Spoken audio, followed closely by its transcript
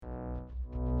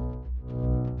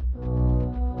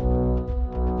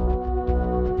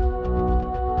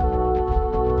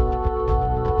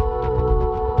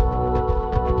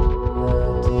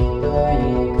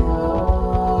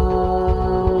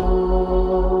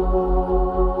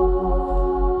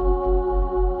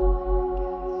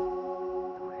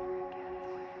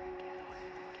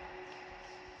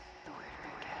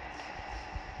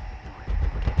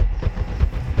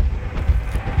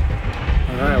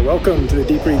Welcome to the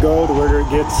Deeper You Go, the Weirder It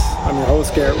Gets. I'm your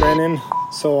host, Garrett Rennan.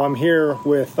 So I'm here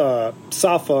with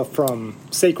Safa from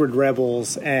Sacred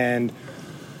Rebels, and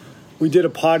we did a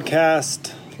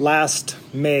podcast last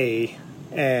May,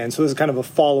 and so this is kind of a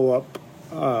follow-up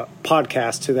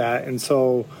podcast to that. And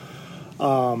so,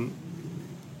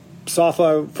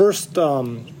 Safa, first,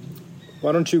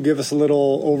 why don't you give us a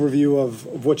little overview of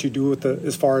what you do with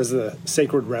as far as the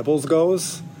Sacred Rebels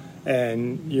goes,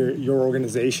 and your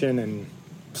organization and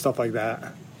stuff like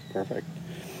that. Perfect.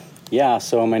 Yeah,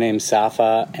 so my name's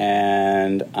Safa,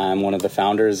 and I'm one of the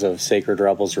founders of Sacred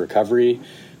Rebels Recovery.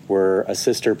 We're a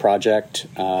sister project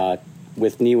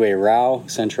with Niue Rao,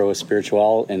 Centro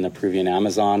Espiritual in the Peruvian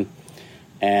Amazon,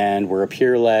 and we're a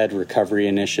peer-led recovery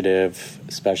initiative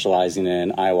specializing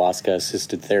in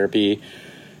ayahuasca-assisted therapy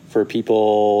for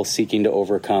people seeking to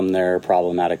overcome their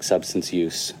problematic substance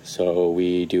use. So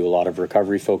we do a lot of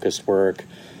recovery-focused work,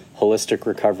 holistic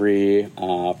recovery,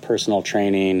 personal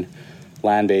training,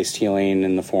 land-based healing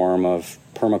in the form of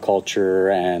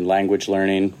permaculture and language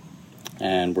learning.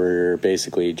 And we're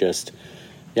basically just,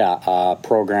 a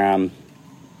program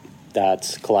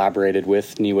that's collaborated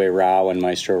with Niue Rao and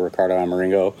Maestro Ricardo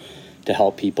Amaringo to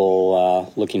help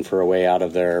people looking for a way out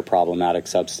of their problematic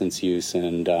substance use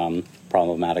and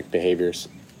problematic behaviors.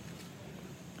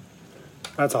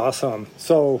 That's awesome.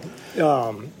 So,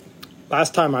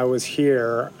 last time I was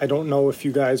here, I don't know if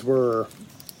you guys were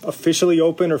officially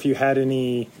open or if you had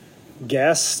any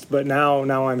guests, but now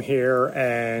I'm here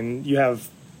and you have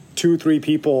 2-3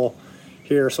 people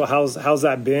here. So how's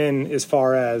that been as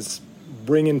far as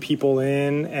bringing people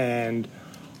in and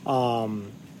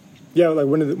when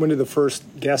did the first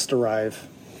guest arrive?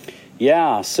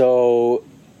 Yeah, so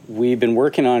we've been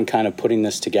working on kind of putting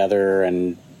this together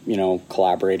and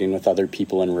collaborating with other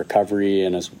people in recovery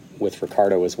and with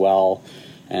Ricardo as well.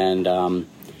 And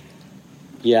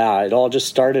it all just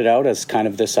started out as kind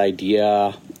of this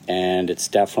idea, and it's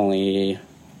definitely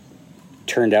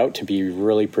turned out to be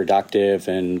really productive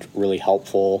and really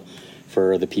helpful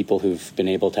for the people who've been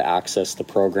able to access the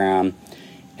program.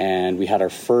 And we had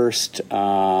our first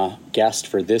guest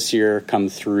for this year come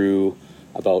through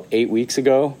about 8 weeks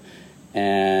ago,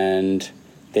 and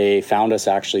they found us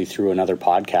actually through another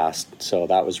podcast. So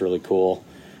that was really cool.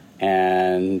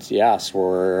 And yes,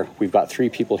 we've got 3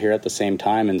 people here at the same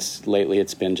time, and lately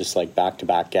it's been just like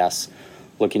back-to-back guests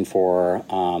looking for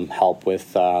help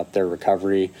with their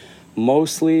recovery.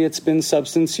 Mostly it's been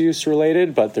substance use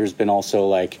related, but there's been also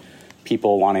like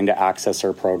people wanting to access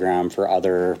our program for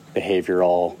other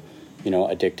behavioral,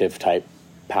 addictive type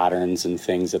patterns and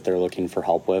things that they're looking for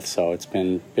help with. So it's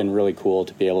been really cool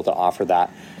to be able to offer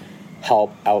that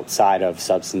help outside of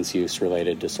substance use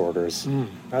related disorders.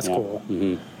 That's cool.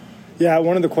 Mm-hmm. Yeah,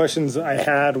 one of the questions I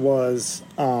had was,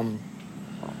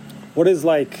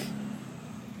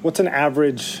 what's an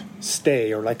average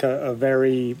stay, or like a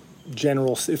very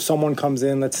general, if someone comes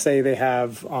in, let's say they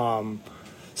have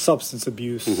substance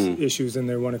abuse issues and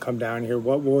they want to come down here,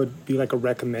 what would be like a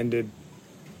recommended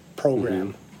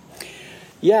program? Mm-hmm.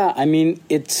 Yeah, I mean,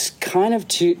 it's kind of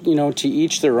to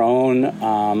each their own.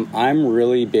 I'm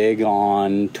really big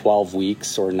on 12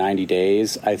 weeks or 90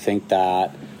 days. I think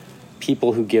that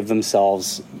people who give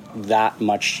themselves that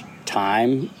much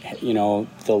time, the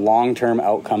long-term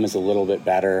outcome is a little bit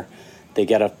better. They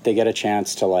get a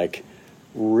chance to like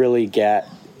really get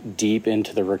deep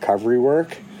into the recovery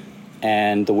work.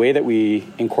 And the way that we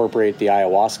incorporate the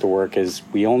ayahuasca work is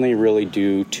we only really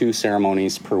do 2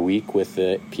 ceremonies per week with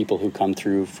the people who come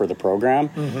through for the program.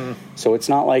 Mm-hmm. So it's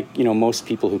not like, most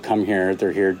people who come here,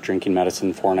 they're here drinking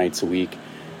medicine 4 nights a week.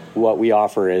 What we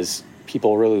offer is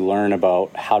people really learn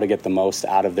about how to get the most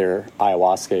out of their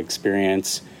ayahuasca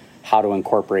experience, how to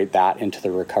incorporate that into the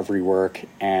recovery work,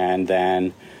 and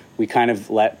then we kind of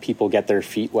let people get their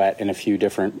feet wet in a few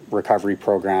different recovery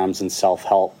programs and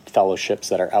self-help fellowships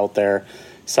that are out there.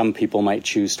 Some people might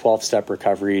choose 12-step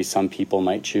recovery, some people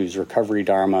might choose recovery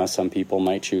dharma, some people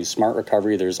might choose smart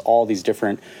recovery. There's all these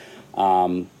different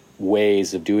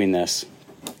ways of doing this.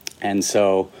 And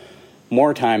so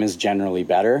more time is generally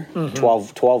better.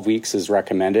 Mm-hmm. 12 weeks is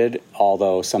recommended,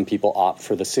 although some people opt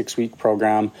for the 6-week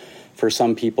program. For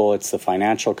some people, it's the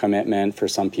financial commitment. For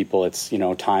some people, it's,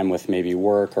 time with maybe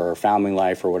work or family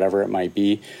life or whatever it might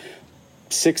be.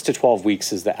 6 to 12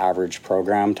 weeks is the average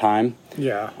program time.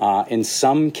 Yeah. In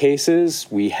some cases,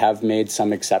 we have made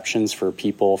some exceptions for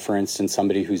people, for instance,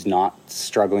 somebody who's not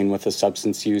struggling with a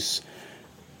substance use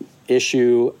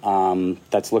issue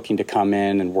that's looking to come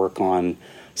in and work on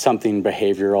something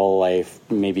behavioral, like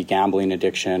maybe gambling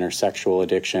addiction or sexual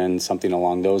addiction, something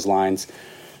along those lines.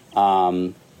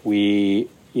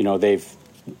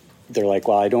 they're like,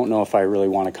 well, I don't know if I really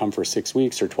want to come for 6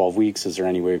 weeks or 12 weeks. Is there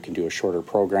any way we can do a shorter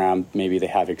program? Maybe they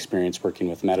have experience working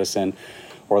with medicine,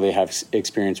 or they have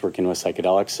experience working with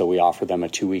psychedelics. So we offer them a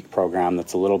 2-week program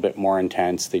that's a little bit more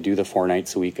intense. They do the 4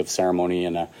 nights a week of ceremony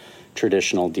and a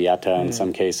traditional dieta in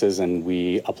some cases, and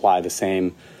we apply the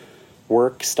same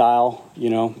work style,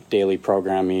 daily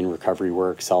programming, recovery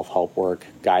work, self-help work,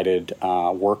 guided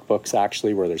workbooks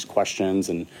actually, where there's questions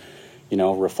and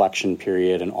reflection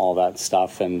period and all that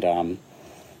stuff. And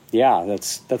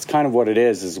that's kind of what it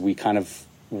is we kind of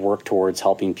work towards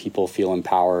helping people feel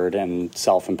empowered and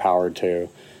self-empowered to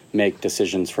make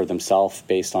decisions for themselves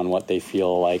based on what they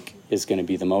feel like is going to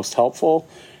be the most helpful,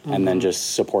 and then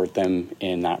just support them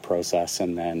in that process,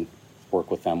 and then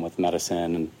work with them with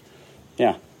medicine. And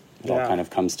it all kind of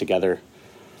comes together.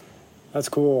 That's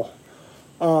cool.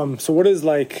 So what is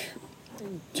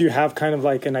do you have kind of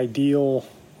like an ideal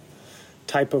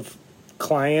type of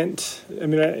client? I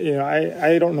mean,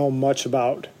 I don't know much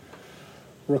about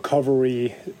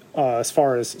recovery as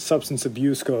far as substance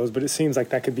abuse goes, but it seems like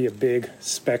that could be a big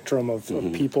spectrum of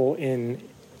people in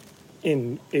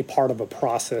a part of a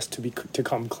process to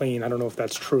come clean. I don't know if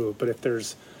that's true, but if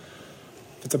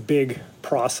it's a big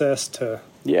process to...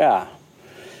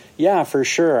 Yeah, for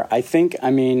sure. I think,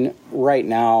 right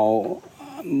now,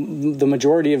 the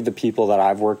majority of the people that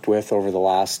I've worked with over the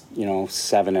last,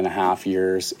 7.5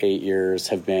 years, 8 years,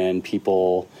 have been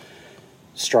people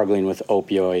struggling with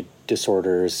opioid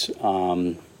disorders.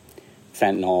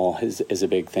 Fentanyl is a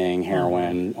big thing,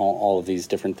 heroin, all of these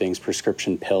different things,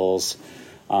 prescription pills.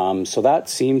 So that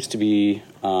seems to be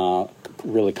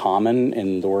really common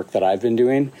in the work that I've been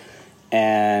doing.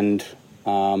 And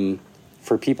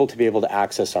for people to be able to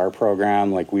access our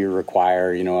program, we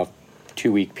require, a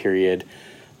 2-week period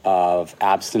of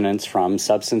abstinence from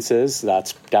substances.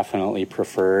 That's definitely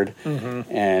preferred.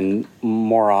 And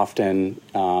more often,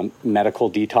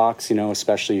 medical detox,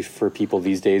 especially for people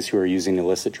these days who are using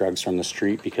illicit drugs from the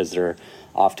street, because they're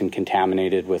often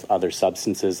contaminated with other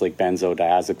substances like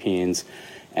benzodiazepines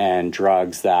and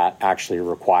drugs that actually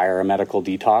require a medical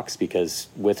detox, because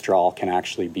withdrawal can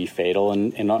actually be fatal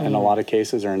in a lot of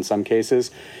cases, or in some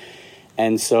cases.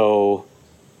 And so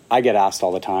I get asked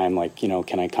all the time,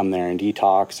 can I come there and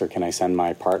detox, or can I send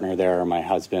my partner there, or my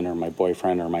husband or my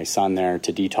boyfriend or my son there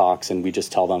to detox? And we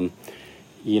just tell them,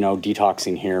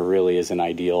 detoxing here really isn't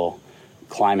ideal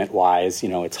climate-wise.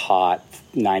 It's hot,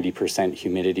 90%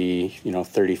 humidity,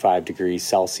 35 degrees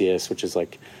Celsius, which is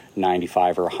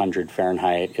 95 or 100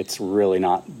 Fahrenheit. It's really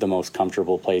not the most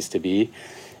comfortable place to be.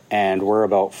 And we're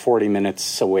about 40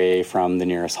 minutes away from the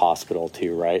nearest hospital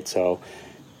too, right? So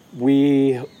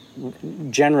we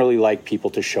generally like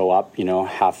people to show up,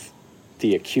 have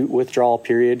the acute withdrawal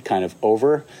period kind of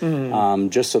over,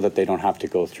 just so that they don't have to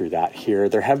go through that here.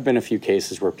 There have been a few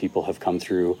cases where people have come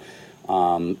through,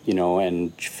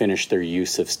 and finished their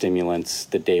use of stimulants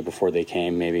the day before they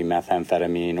came, maybe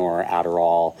methamphetamine or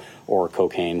Adderall or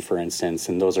cocaine, for instance.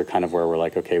 And those are kind of where we're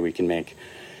like, okay, we can make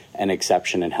an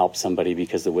exception and help somebody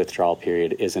because the withdrawal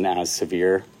period isn't as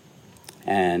severe.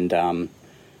 And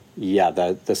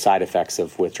the side effects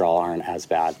of withdrawal aren't as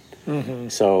bad.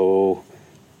 So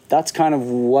that's kind of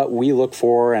what we look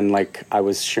for. And I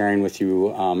was sharing with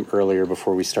you earlier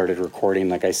before we started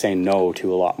recording, I say no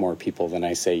to a lot more people than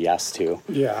I say yes to.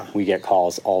 Yeah. We get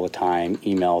calls all the time,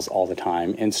 emails all the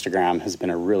time. Instagram has been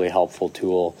a really helpful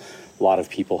tool. A lot of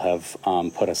people have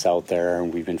put us out there,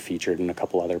 and we've been featured in a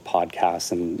couple other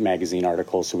podcasts and magazine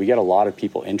articles. So we get a lot of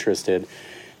people interested.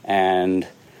 And,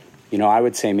 I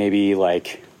would say maybe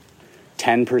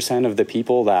 10% of the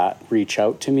people that reach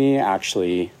out to me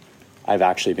I've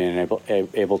actually been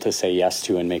able to say yes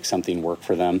to and make something work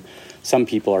for them. Some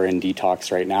people are in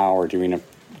detox right now, or doing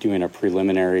a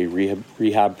preliminary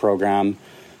rehab program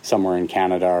somewhere in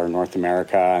Canada or North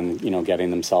America, and getting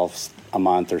themselves a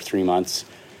month or 3 months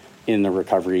in the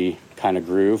recovery kind of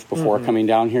groove before coming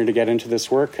down here to get into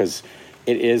this work, because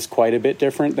it is quite a bit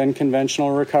different than conventional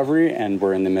recovery, and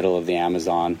we're in the middle of the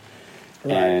Amazon.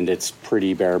 Right. And it's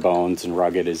pretty bare bones and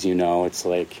rugged, as you know. It's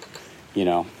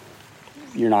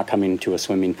you're not coming to a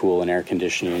swimming pool and air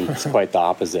conditioning. It's quite the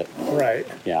opposite. Right.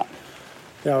 Yeah.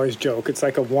 I always joke. It's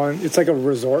like a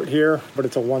resort here, but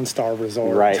it's a 1-star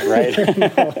resort. Right.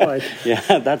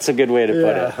 Yeah, that's a good way to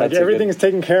put it. Everything's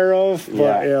taken care of,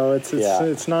 but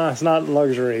it's not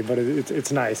luxury, but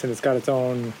it's nice, and it's got its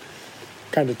own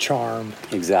kind of charm.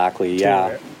 Exactly.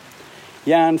 Yeah.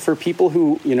 Yeah, and for people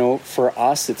who, for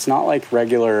us, it's not like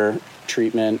regular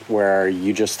treatment where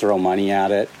you just throw money at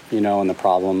it, and the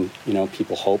problem,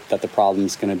 people hope that the problem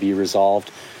is going to be resolved.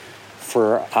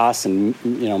 for us, and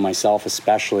myself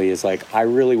especially, is like I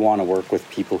really want to work with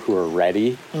people who are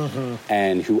ready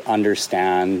and who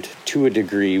understand to a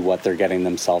degree what they're getting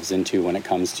themselves into when it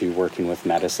comes to working with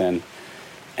medicine,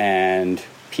 and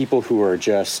people who are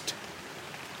just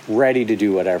ready to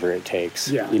do whatever it takes.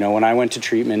 Yeah. When I went to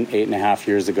treatment 8.5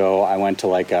 years ago, I went to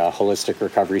like a holistic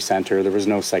recovery center. There was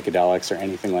no psychedelics or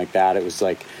anything like that. It was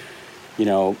like,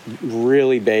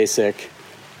 really basic.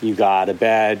 You got a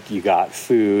bed, you got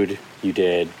food, you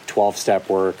did 12-step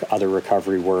work, other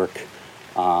recovery work.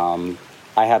 I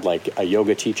had like a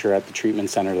yoga teacher at the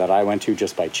treatment center that I went to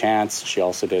just by chance. She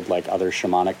also did like other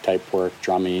shamanic type work,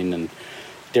 drumming and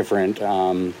different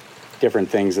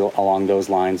things along those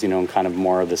lines, and kind of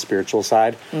more of the spiritual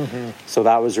side. So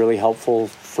that was really helpful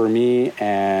for me,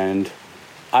 and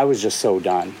I was just so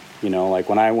done. Like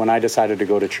when I decided to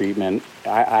go to treatment,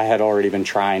 I had already been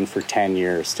trying for 10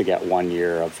 years to get 1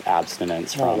 year of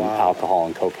abstinence from alcohol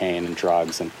and cocaine and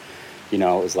drugs. And, it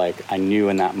was like, I knew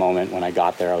in that moment when I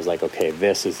got there, I was like, okay,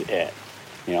 this is it.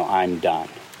 I'm done.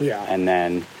 Yeah. And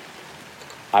then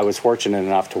I was fortunate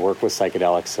enough to work with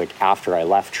psychedelics like after I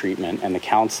left treatment, and the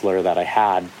counselor that I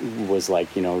had was like,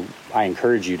 I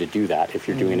encourage you to do that if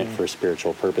you're doing it for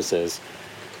spiritual purposes.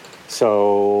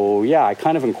 So yeah, I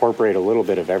kind of incorporate a little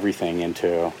bit of everything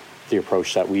into the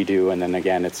approach that we do. And then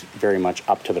again, it's very much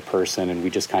up to the person, and we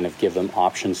just kind of give them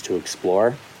options to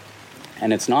explore.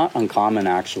 And it's not uncommon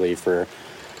actually for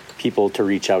people to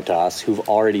reach out to us who've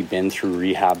already been through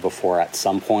rehab before at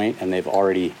some point, and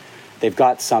they've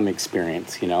got some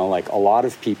experience. Like a lot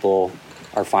of people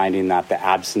are finding that the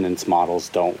abstinence models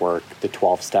don't work, the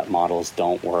 12-step models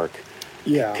don't work.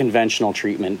 Yeah. Conventional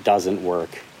treatment doesn't work.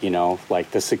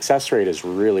 Like the success rate is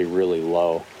really, really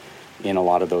low in a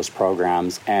lot of those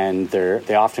programs, and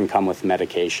they often come with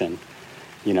medication,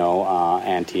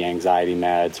 anti-anxiety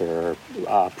meds or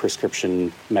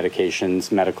prescription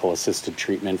medications, medical assisted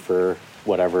treatment for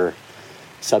whatever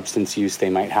substance use they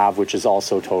might have, which is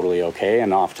also totally okay.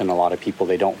 And often a lot of people,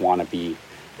 they don't want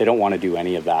to do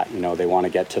any of that. They want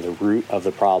to get to the root of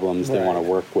the problems. Right. They want to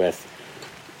work with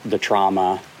the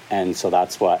trauma. And so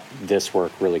that's what this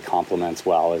work really complements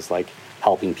well, is like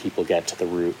helping people get to the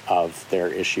root of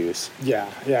their issues. Yeah.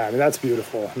 I mean, that's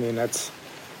beautiful. I mean, that's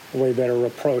a way better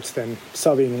approach than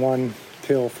subbing one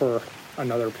pill for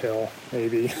another pill,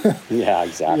 maybe. Yeah,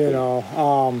 exactly.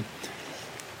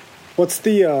 What's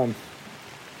the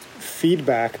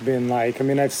feedback been like? I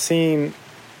mean, I've seen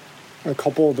a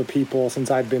couple of the people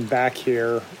since I've been back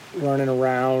here running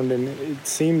around, and it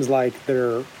seems like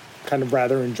they're kind of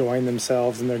rather enjoying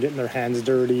themselves, and they're getting their hands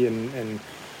dirty and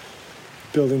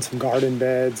building some garden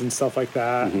beds and stuff like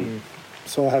that. And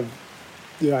so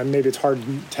maybe it's hard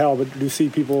to tell, but do you see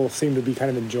people seem to be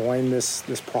kind of enjoying this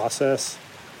process?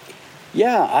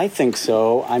 Yeah, I think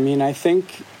so. I mean, I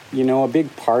think, a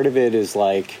big part of it is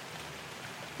like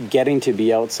getting to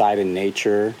be outside in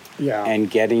nature and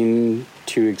getting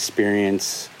to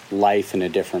experience life in a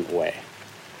different way.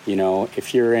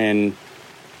 If you're in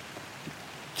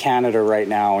Canada right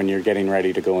now and you're getting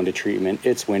ready to go into treatment,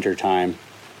 it's wintertime,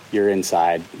 you're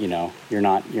inside, you're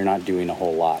not doing a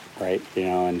whole lot, right?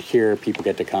 And here people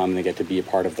get to come, they get to be a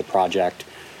part of the project,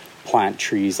 plant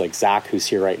trees, like Zach, who's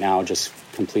here right now, just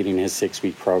completing his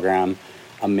 6-week program.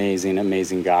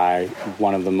 Amazing guy,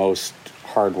 one of the most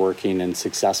hardworking and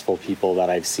successful people that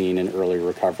I've seen in early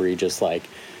recovery, just like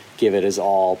give it his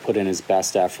all, put in his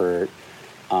best effort,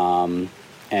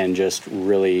 and just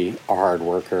really a hard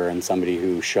worker and somebody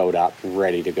who showed up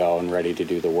ready to go and ready to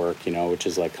do the work, which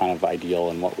is like kind of ideal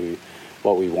and what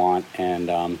we want.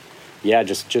 And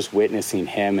just witnessing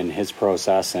him and his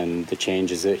process and the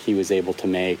changes that he was able to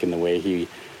make, and the way he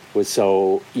was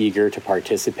so eager to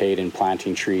participate in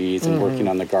planting trees and working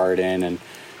on the garden and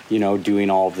doing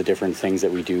all of the different things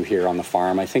that we do here on the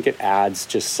farm. I think it adds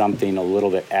just something a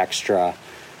little bit extra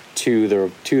to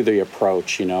the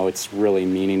approach. It's really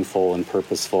meaningful and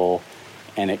purposeful,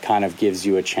 and it kind of gives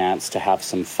you a chance to have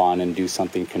some fun and do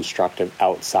something constructive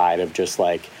outside of just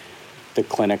like the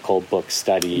clinical book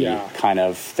study kind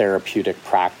of therapeutic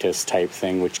practice type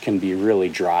thing, which can be really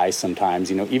dry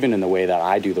sometimes. Even in the way that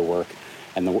I do the work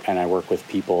and I work with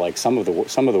people, like some of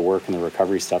the work and the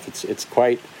recovery stuff, it's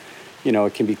quite,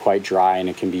 it can be quite dry, and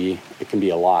it can be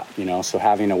a lot. So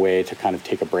having a way to kind of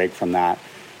take a break from that,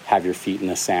 have your feet in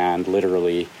the sand,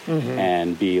 literally,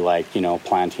 and be like,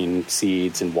 planting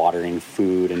seeds and watering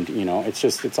food, and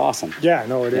it's awesome. Yeah,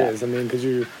 no, it is. I mean, because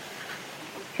you're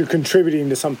contributing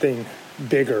to something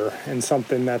bigger, and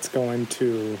something that's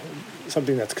constructive,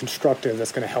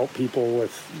 that's going to help people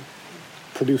with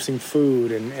producing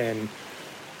food and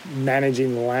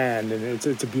managing the land, and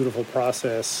it's a beautiful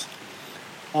process.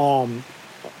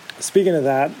 speaking of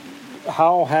that,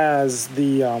 how has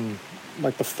the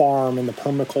like the farm and the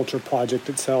permaculture project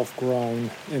itself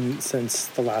grown since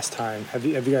the last time? Have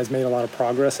you guys made a lot of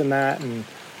progress in that, and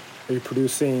are you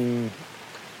producing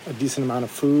a decent amount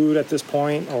of food at this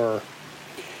point, or?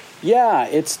 Yeah,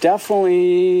 it's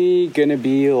definitely going to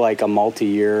be like a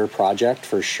multi-year project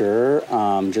for sure,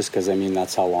 just because, I mean,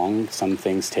 that's how long some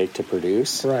things take to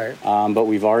produce. Right. But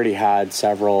we've already had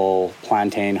several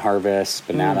plantain harvests,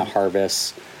 banana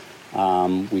harvests.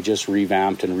 We just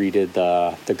revamped and redid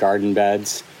the garden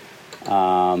beds.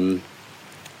 And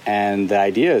the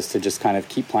idea is to just kind of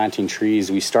keep planting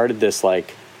trees. We started this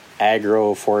like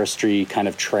agroforestry kind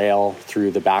of trail through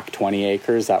the back 20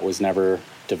 acres that was never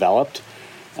developed.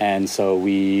 And so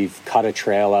we've cut a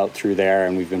trail out through there,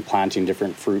 and we've been planting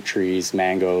different fruit trees,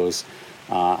 mangoes,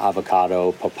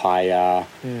 avocado, papaya,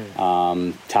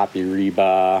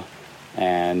 tapiriba,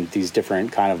 and these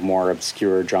different kind of more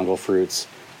obscure jungle fruits.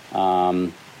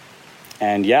 And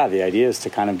yeah, the idea is to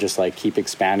kind of just like keep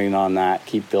expanding on that,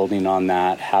 keep building on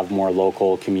that, have more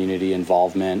local community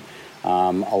involvement. A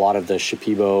lot of the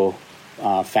Shipibo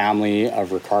family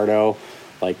of Ricardo,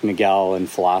 like Miguel and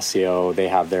Falacio, they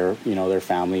have their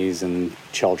families and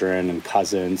children and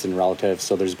cousins and relatives.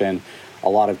 So there's been a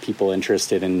lot of people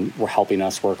interested in helping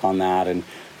us work on that and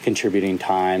contributing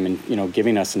time and,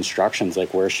 giving us instructions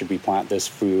like where should we plant this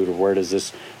food, or what is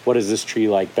this tree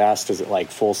like best? Does it like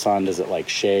full sun? Does it like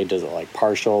shade? Does it like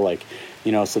partial?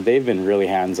 So they've been really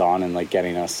hands-on and like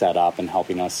getting us set up and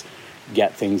helping us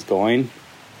get things going.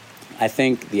 I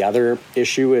think the other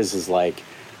issue is like,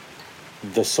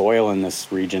 the soil in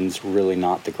this region's really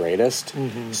not the greatest.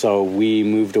 Mm-hmm. So we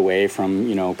moved away from,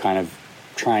 kind of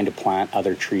trying to plant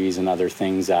other trees and other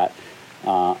things that,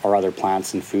 or other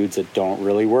plants and foods that don't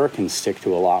really work, and stick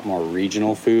to a lot more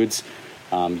regional foods.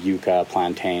 Yucca,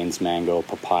 plantains, mango,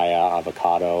 papaya,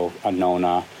 avocado,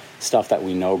 annona, stuff that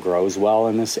we know grows well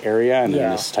in this area and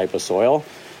in this type of soil.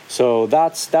 So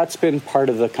that's been part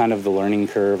of the kind of the learning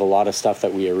curve. A lot of stuff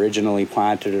that we originally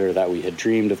planted or that we had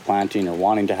dreamed of planting or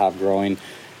wanting to have growing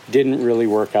didn't really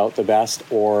work out the best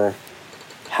or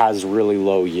has really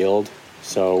low yield.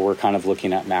 So we're kind of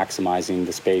looking at maximizing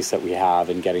the space that we have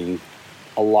and getting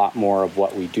a lot more of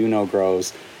what we do know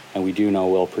grows and we do know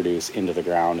will produce into the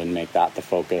ground and make that the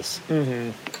focus.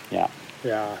 Mm-hmm. Yeah.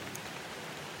 Yeah.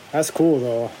 That's cool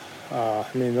though.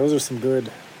 Those are some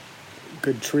good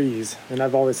trees, and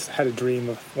I've always had a dream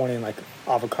of wanting like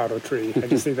avocado tree. I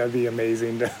just think that'd be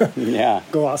amazing to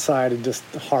go outside and just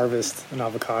harvest an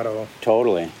avocado.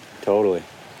 Totally.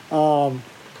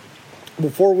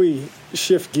 Before we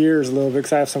shift gears a little bit,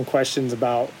 because I have some questions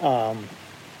about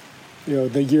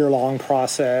the year-long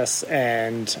process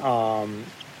and how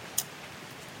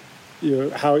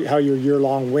your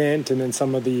year-long went, and then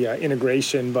some of the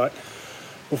integration. But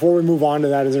before we move on to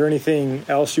that, is there anything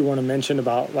else you want to mention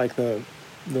about like the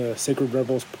Sacred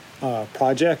Rebels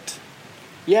project?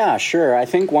 Yeah, sure. I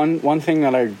think one thing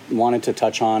that I wanted to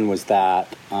touch on was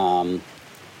that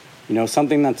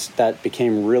something that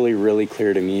became really, really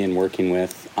clear to me in working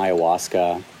with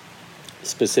ayahuasca,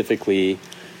 specifically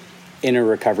in a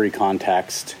recovery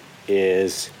context,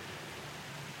 is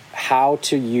how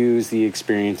to use the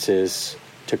experiences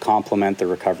to complement the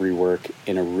recovery work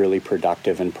in a really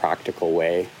productive and practical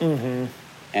way. Mm-hmm.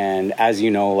 And as you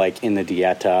know, like in the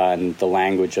dieta and the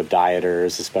language of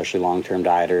dieters, especially long-term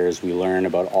dieters, we learn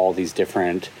about all these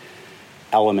different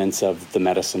elements of the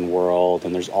medicine world,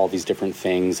 and there's all these different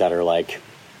things that are like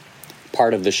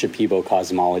part of the Shipibo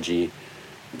cosmology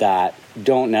that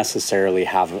don't necessarily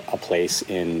have a place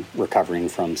in recovering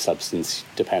from substance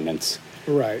dependence.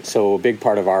 Right. So a big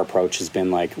part of our approach has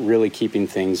been like really keeping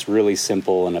things really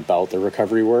simple and about the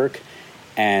recovery work.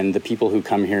 And the people who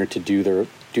come here to do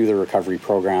the recovery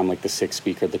program, like the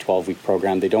 6-week or the 12-week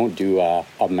program, they don't do a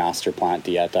master plant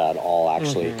dieta at all,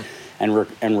 actually.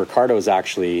 Mm-hmm. And Ricardo's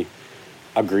actually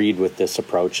agreed with this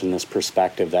approach and this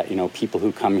perspective that, people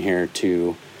who come here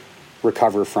to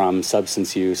recover from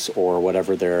substance use or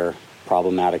whatever their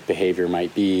problematic behavior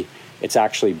might be, it's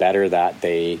actually better that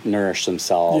they nourish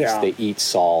themselves, they eat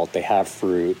salt, they have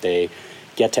fruit, they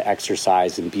get to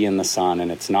exercise and be in the sun,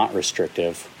 and it's not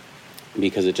restrictive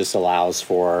because it just allows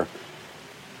for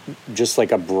just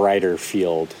like a brighter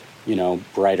field,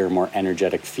 brighter, more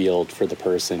energetic field for the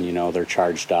person. They're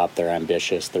charged up, they're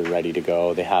ambitious, they're ready to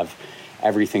go, they have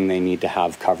everything they need to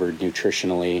have covered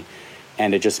nutritionally,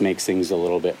 and it just makes things a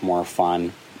little bit more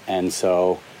fun. And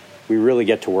so we really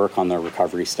get to work on the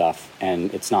recovery stuff,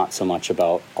 and it's not so much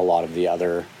about a lot of the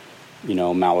other,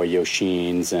 Mawa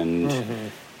Yoshins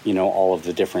and all of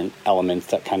the different elements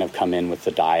that kind of come in with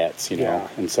the diets, Yeah.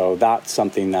 And so that's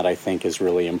something that I think is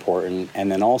really important.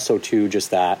 And then also too,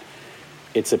 just that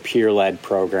it's a peer-led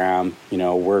program,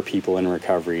 we're people in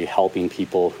recovery, helping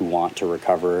people who want to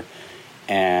recover.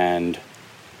 And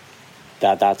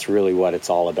that's really what it's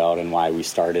all about and why we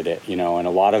started it, and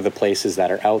a lot of the places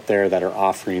that are out there that are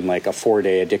offering like a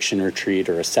 4-day addiction retreat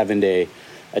or a 7-day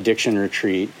addiction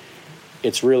retreat,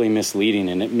 it's really misleading,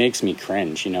 and it makes me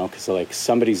cringe, because like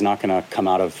somebody's not going to come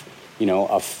out of, a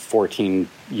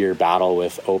 14-year battle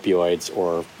with opioids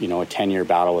or, a 10-year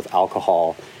battle with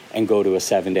alcohol and go to a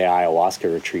 7-day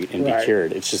ayahuasca retreat and be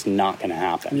cured. It's just not going to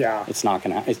happen. Yeah. It's not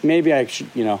going to, maybe I should,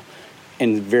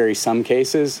 in some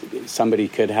cases, somebody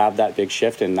could have that big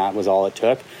shift and that was all it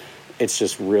took. It's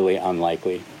just really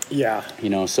unlikely. Yeah.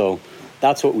 So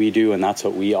that's what we do and that's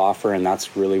what we offer, and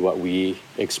that's really what we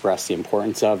express the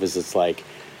importance of, is it's like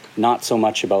not so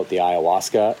much about the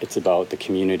ayahuasca, it's about the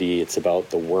community, it's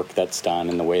about the work that's done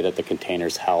and the way that the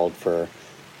container's held for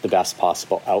the best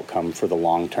possible outcome for the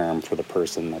long term for the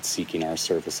person that's seeking our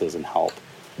services and help.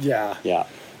 Yeah. Yeah.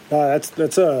 That's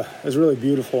really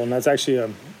beautiful, and that's actually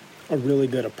a really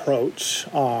good approach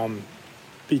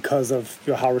because of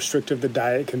how restrictive the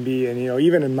diet can be. And,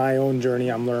 even in my own journey,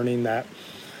 I'm learning that,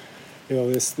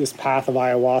 this path of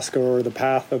ayahuasca or the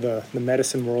path of the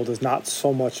medicine world is not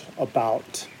so much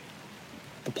about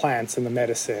the plants and the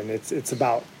medicine. It's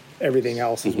about everything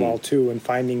else as well, too, and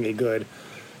finding a good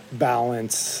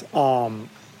balance. And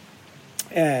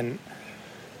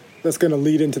that's going to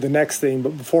lead into the next thing.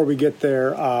 But before we get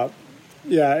there,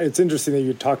 it's interesting that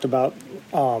you talked about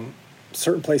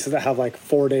certain places that have like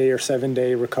 4-day or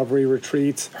 7-day recovery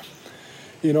retreats.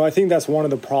 I think that's one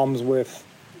of the problems with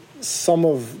some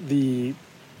of the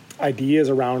ideas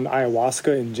around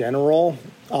ayahuasca in general.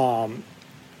 One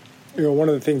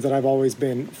of the things that I've always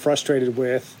been frustrated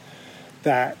with,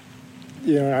 that,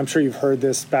 I'm sure you've heard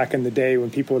this back in the day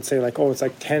when people would say like, oh, it's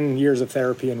like 10 years of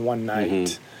therapy in one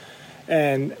night.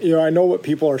 And, I know what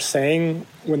people are saying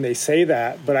when they say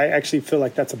that, but I actually feel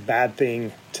like that's a bad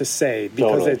thing to say,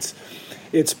 because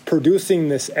it's producing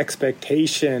this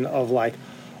expectation of like,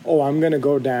 oh, I'm going to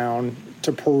go down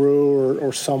to Peru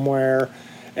or somewhere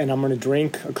and I'm going to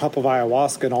drink a cup of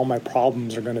ayahuasca and all my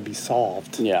problems are going to be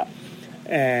solved. Yeah.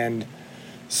 And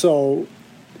so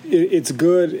it's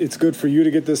good for you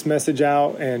to get this message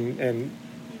out and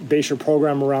base your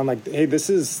program around like, hey, the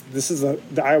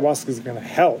ayahuasca is going to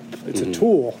help. It's a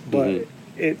tool, but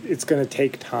it's going to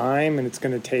take time, and it's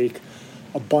going to take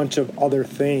a bunch of other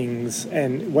things.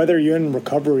 And whether you're in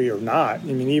recovery or not,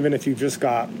 even if you've just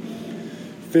got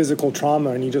physical trauma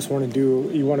and you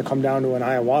want to come down to an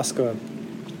ayahuasca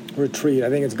retreat, I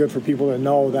think it's good for people to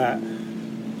know that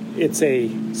it's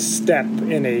a step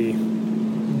in a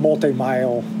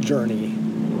multi-mile journey,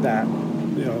 that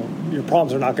your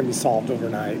problems are not going to be solved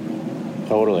overnight.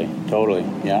 Totally.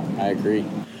 Yeah, I agree.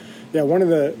 Yeah, one of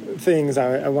the things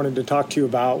I wanted to talk to you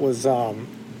about was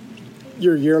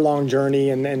your year-long journey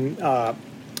and then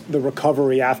the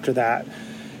recovery after that.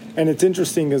 And it's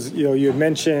interesting because you had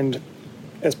mentioned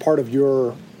as part of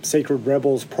your Sacred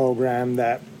Rebels program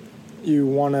that you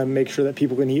want to make sure that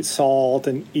people can eat salt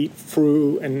and eat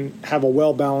fruit and have a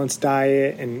well-balanced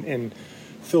diet and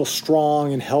feel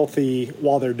strong and healthy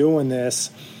while they're doing this.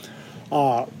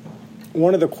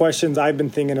 One of the questions I've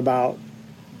been thinking about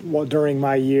during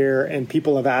my year, and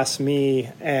people have asked me,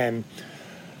 and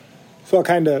so I'll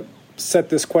kind of set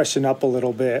this question up a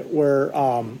little bit, where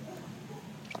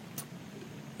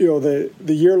the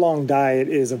year-long diet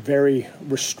is a very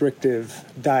restrictive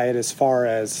diet as far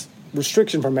as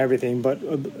restriction from everything,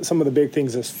 but some of the big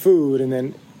things is food, and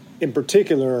then in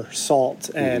particular salt.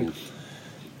 And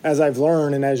as I've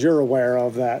learned, and as you're aware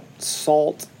of, that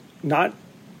salt, not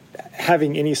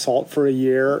having any salt for a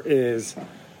year is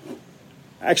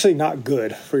actually not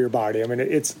good for your body.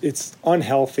 It's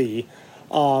unhealthy,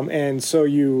 and so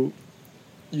you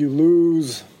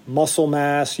lose muscle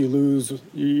mass,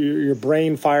 your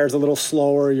brain fires a little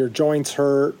slower, your joints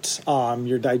hurt,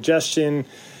 your digestion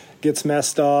gets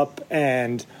messed up,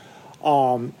 and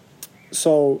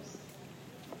so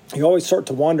you always start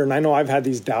to wonder, and I know I've had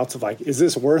these doubts of like, is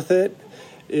this worth it?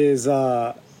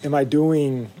 Am I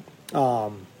doing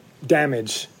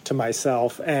damage to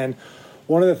myself? And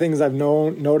one of the things I've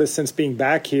noticed since being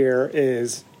back here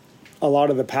is a lot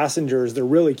of the passengers, they're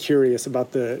really curious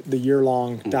about the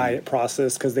year-long diet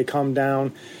process, because they come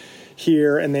down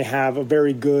here and they have a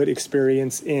very good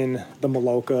experience in the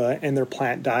Maloka and their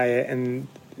plant diet. And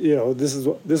this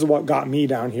is what got me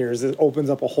down here, is it opens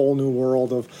up a whole new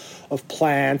world of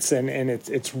plants, and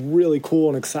it's really cool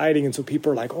and exciting. And so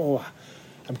people are like, oh,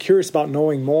 I'm curious about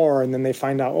knowing more. And then they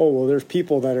find out, oh, well, there's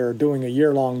people that are doing a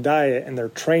year-long diet and they're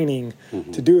training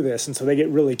to do this. And so they get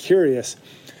really curious.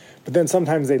 But then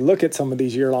sometimes they look at some of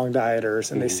these year-long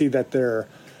dieters and they see that they're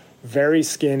very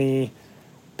skinny,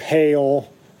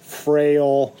 pale,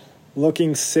 frail,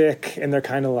 looking sick. And they're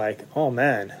kind of like, oh,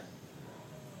 man,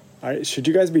 should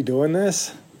you guys be doing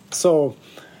this? So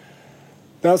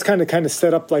that was kind of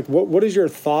set up, like, what is your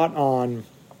thought on,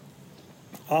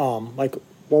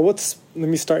 let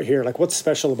me start here. Like, what's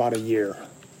special about a year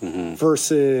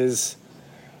versus,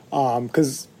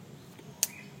 because,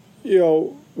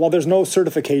 while there's no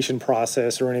certification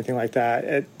process or anything like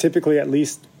that, typically, at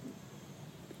least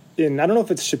I don't know if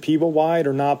it's Shipibo wide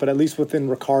or not, but at least within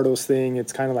Ricardo's thing,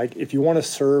 it's kind of like, if you want to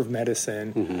serve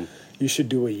medicine, you should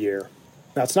do a year.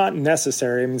 Now, it's not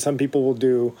necessary. I mean, some people will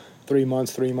do 3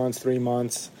 months, 3 months, 3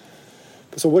 months.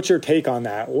 So what's your take on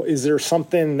that? Is there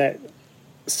something that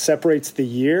separates the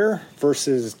year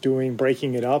versus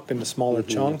breaking it up into smaller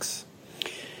chunks?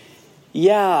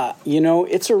 Yeah,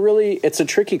 it's a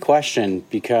tricky question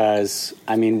because,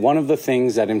 I mean, one of the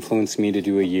things that influenced me to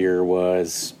do a year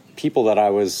was people that I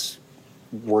was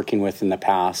working with in the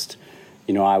past.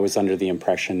 I was under the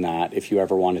impression that if you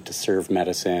ever wanted to serve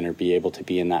medicine or be able to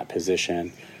be in that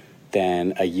position,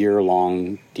 then a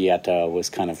year-long dieta was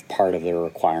kind of part of the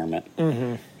requirement.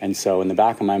 And so in the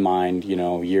back of my mind,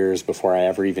 years before I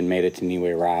ever even made it to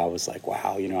Nihue Rao, I was like,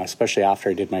 wow, especially after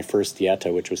I did my first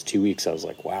dieta, which was 2 weeks, I was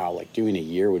like, wow, like doing a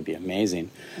year would be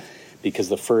amazing. Because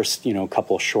the first,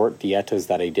 couple short dietas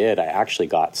that I did, I actually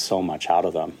got so much out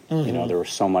of them. There was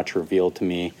so much revealed to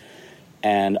me.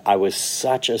 And I was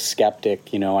such a skeptic.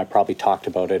 I probably talked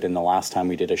about it in the last time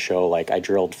we did a show. Like, I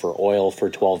drilled for oil for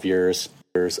 12 years.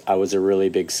 I was a really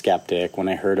big skeptic when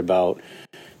I heard about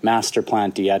master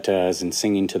plant dietas and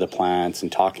singing to the plants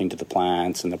and talking to the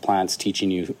plants and the plants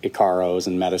teaching you Icaros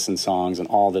and medicine songs and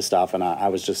all this stuff. And I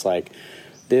was just like,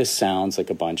 this sounds like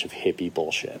a bunch of hippie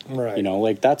bullshit.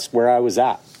 Right. That's where I was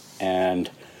at. And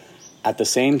at the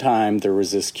same time, there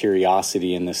was this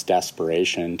curiosity and this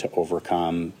desperation to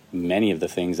overcome many of the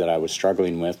things that I was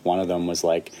struggling with. One of them was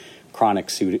like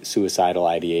chronic suicidal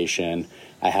ideation.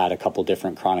 I had a couple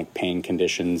different chronic pain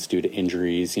conditions due to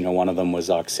injuries. One of them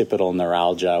was occipital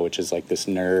neuralgia, which is like this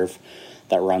nerve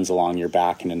that runs along your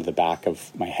back and into the back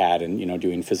of my head. And,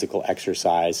 doing physical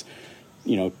exercise,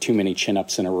 too many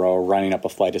chin-ups in a row, running up a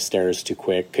flight of stairs too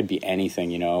quick, could be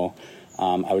anything,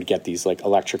 I would get these like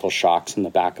electrical shocks in the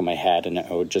back of my head, and it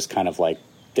would just kind of like,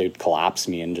 they'd collapse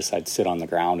me, and I'd sit on the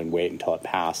ground and wait until it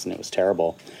passed, and it was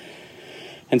terrible.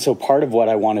 And so part of what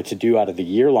I wanted to do out of the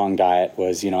year-long diet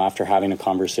was, after having a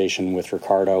conversation with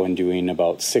Ricardo and doing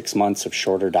about 6 months of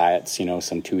shorter diets,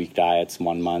 some 2-week diets,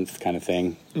 1 month kind of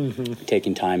thing,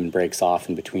 taking time and breaks off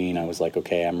in between, I was like,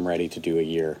 okay, I'm ready to do a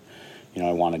year.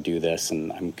 I want to do this,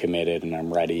 and I'm committed, and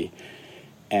I'm ready.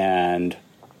 And,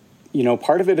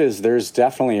 part of it is there's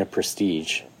definitely a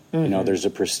prestige. There's a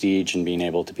prestige in being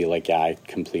able to be like, yeah, I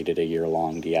completed a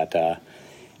year-long dieta.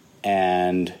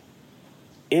 And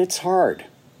it's hard.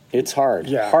 It's hard.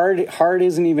 Yeah. Hard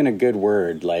isn't even a good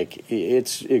word. Like,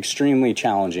 it's extremely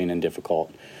challenging and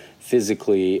difficult.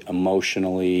 Physically,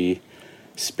 emotionally,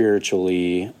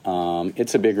 spiritually.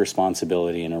 It's a big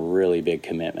responsibility and a really big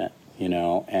commitment,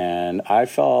 and I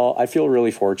feel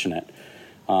really fortunate.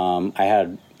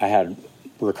 I had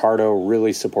Ricardo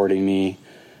really supporting me,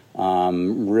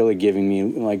 really giving me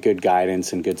like good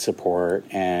guidance and good support,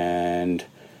 and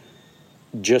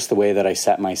just the way that I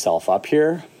set myself up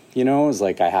here, is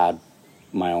like I had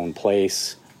my own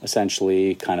place,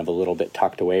 essentially, kind of a little bit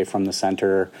tucked away from the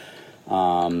center.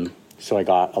 So I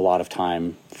got a lot of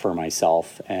time for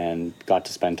myself and got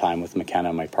to spend time with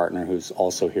McKenna, my partner, who's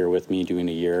also here with me doing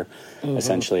a year,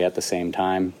 essentially at the same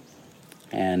time.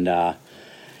 And,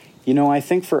 I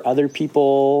think for other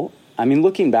people, I mean,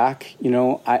 looking back, in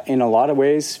a lot of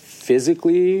ways,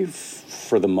 physically,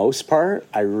 for the most part,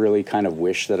 I really kind of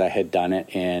wish that I had done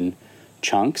it in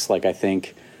chunks. Like, I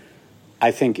think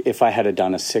if I had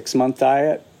done a 6-month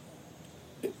diet,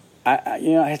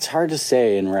 it's hard to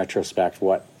say in retrospect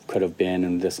what could have been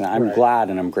and this. And I'm glad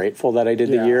and I'm grateful that I did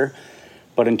the year.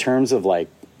 But in terms of like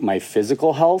my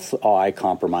physical health, I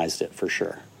compromised it for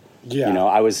sure. Yeah.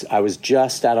 I was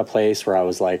just at a place where I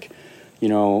was like,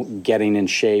 getting in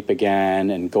shape again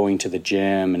and going to the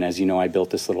gym. And as you know, I built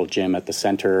this little gym at the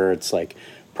center. It's like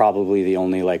probably the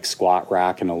only like squat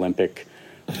rack and Olympic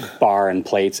bar and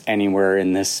plates anywhere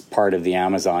in this part of the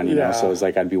Amazon, you know? So it was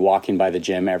like I'd be walking by the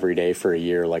gym every day for a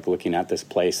year, like looking at this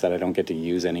place that I don't get to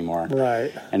use anymore.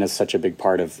 Right. And it's such a big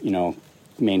part of,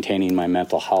 maintaining my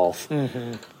mental health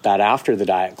that after the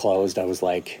diet closed, I was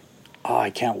like, oh, I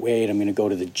can't wait. I'm going to go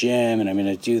to the gym and I'm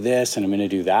going to do this and I'm going to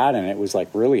do that. And it was like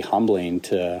really humbling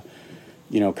to,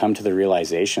 come to the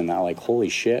realization that like, holy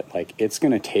shit, like it's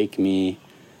going to take me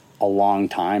a long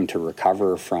time to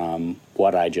recover from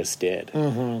what I just did.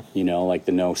 Mm-hmm. Like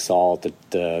the no salt,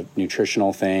 the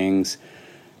nutritional things.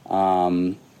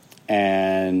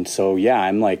 And so, yeah,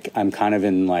 I'm kind of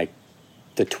in like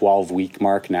the 12-week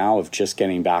mark now of just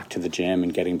getting back to the gym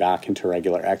and getting back into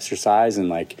regular exercise. And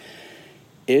like,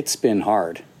 it's been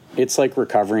hard. It's like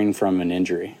recovering from an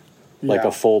injury, like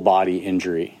a full body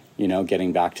injury,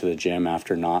 getting back to the gym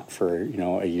after not for,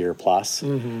 a year plus.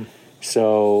 Mm-hmm.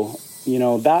 So,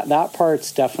 that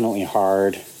part's definitely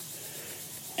hard.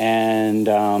 And,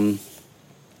 I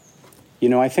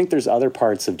think there's other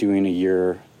parts of doing a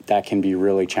year that can be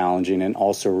really challenging and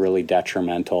also really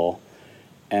detrimental.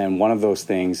 And one of those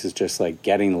things is just like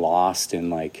getting lost in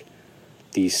like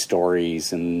these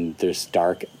stories and this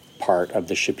dark part of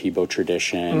the Shipibo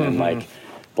tradition and like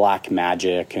black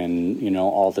magic and,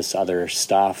 all this other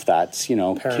stuff that's,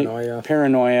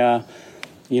 paranoia,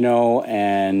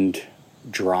 and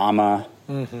drama,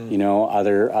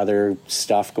 other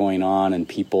stuff going on and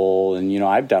people. And,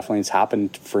 it's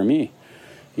happened for me,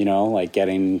 like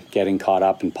getting caught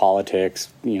up in politics,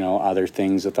 other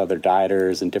things with other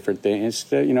dieters and different things.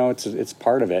 It's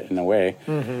part of it in a way.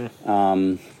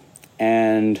 Mm-hmm.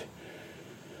 And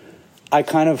I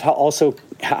kind of also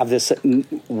have this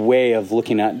way of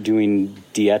looking at doing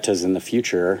dietas in the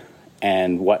future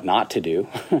and what not to do,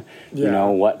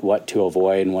 what to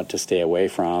avoid and what to stay away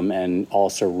from, and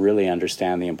also really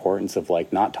understand the importance of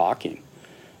like not talking,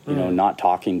 not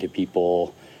talking to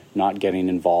people, not getting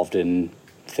involved in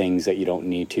things that you don't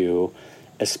need to,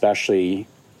 especially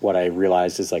what I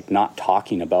realized is like not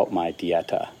talking about my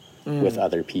dieta with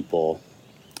other people.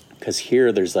 Because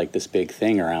here there's like this big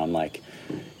thing around like,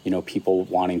 people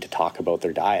wanting to talk about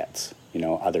their diets,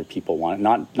 other people want,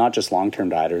 not just long-term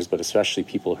dieters, but especially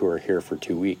people who are here for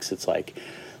 2 weeks. It's like,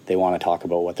 they want to talk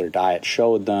about what their diet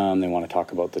showed them. They want to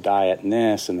talk about the diet and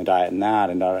this and the diet and that.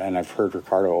 And I've heard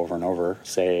Ricardo over and over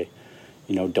say,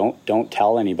 don't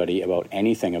tell anybody about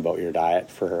anything about your diet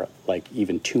for like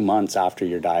even 2 months after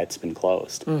your diet's been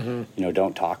closed. Mm-hmm.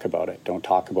 Don't talk about it. Don't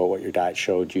talk about what your diet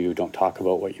showed you. Don't talk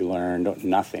about what you learned.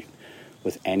 Nothing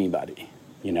with anybody,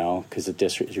 because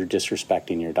you're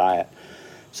disrespecting your diet.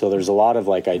 So there's a lot of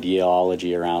like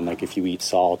ideology around like if you eat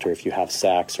salt or if you have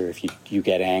sex or if you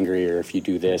get angry or if you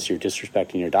do this, you're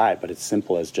disrespecting your diet. But it's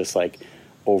simple as just like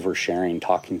oversharing,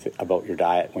 talking about your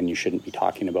diet when you shouldn't be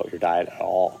talking about your diet at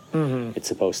all. Mm-hmm. It's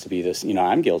supposed to be this,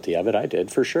 I'm guilty of it. I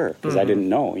did for sure. Because I didn't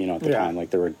know, at the time, like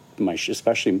there were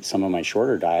especially some of my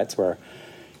shorter diets where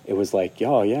it was like,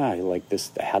 oh yeah, like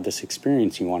this, I had this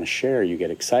experience you want to share, you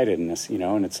get excited in this,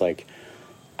 and it's like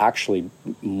actually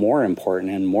more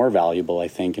important and more valuable, I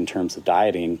think, in terms of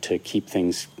dieting to keep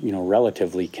things,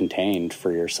 relatively contained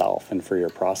for yourself and for your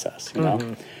process,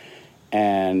 know?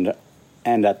 And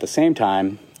at the same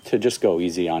time, to just go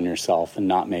easy on yourself and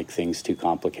not make things too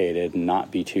complicated and not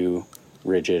be too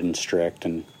rigid and strict.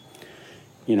 And,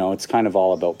 it's kind of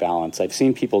all about balance. I've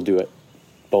seen people do it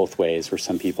both ways, where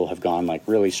some people have gone like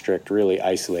really strict, really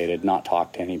isolated, not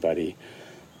talk to anybody.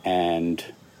 And,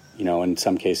 in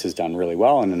some cases done really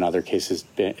well. And in other cases,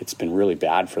 it's been really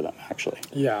bad for them, actually.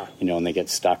 Yeah. And they get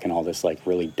stuck in all this like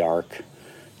really dark,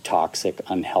 toxic,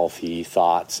 unhealthy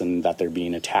thoughts and that they're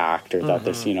being attacked or that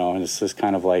this, and it's just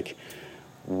kind of like,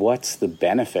 what's the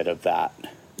benefit of that?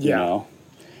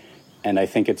 And I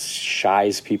think it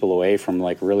shies people away from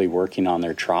like really working on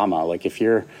their trauma. Like if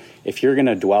you're going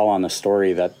to dwell on the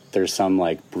story that there's some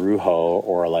like brujo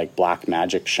or like black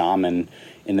magic shaman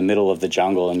in the middle of the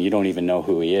jungle and you don't even know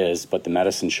who he is, but the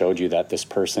medicine showed you that this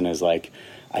person is like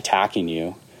attacking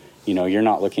you, you're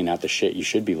not looking at the shit you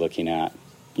should be looking at.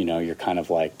 You're kind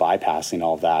of like bypassing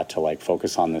all that to like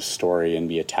focus on this story and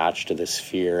be attached to this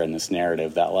fear and this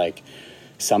narrative that like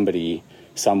somebody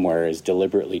somewhere is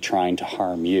deliberately trying to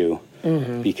harm you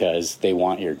because they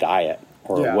want your diet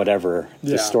or whatever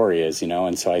the story is,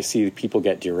 And so I see people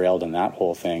get derailed in that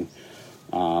whole thing.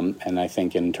 And I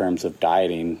think in terms of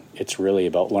dieting, it's really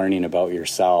about learning about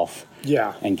yourself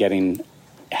and getting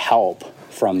help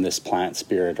from this plant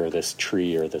spirit or this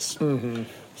tree or this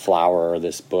flower or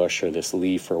this bush or this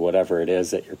leaf or whatever it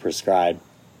is that you're prescribed,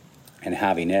 and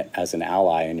having it as an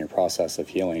ally in your process of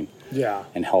healing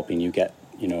and helping you get,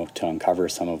 to uncover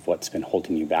some of what's been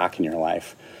holding you back in your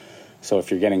life. So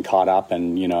if you're getting caught up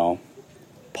in,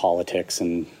 politics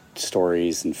and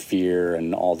stories and fear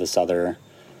and all this other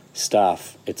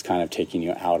stuff, it's kind of taking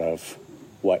you out of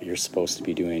what you're supposed to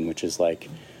be doing, which is like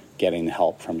getting the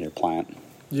help from your plant.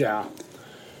 Yeah,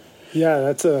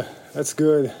 that's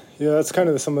good. Yeah, that's kind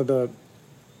of some of the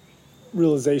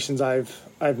realizations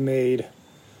I've made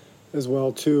as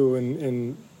well too,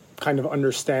 in kind of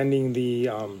understanding the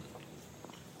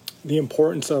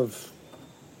importance of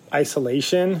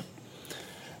isolation.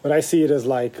 But I see it as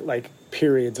like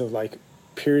periods of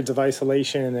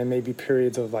isolation, and then maybe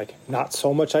periods of like not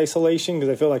so much isolation,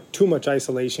 because I feel like too much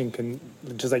isolation can,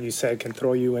 just like you said, can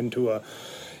throw you into a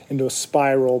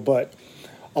spiral. But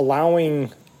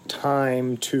allowing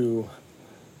time to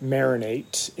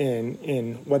marinate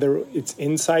in whether it's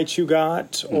insights you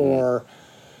got, or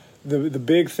the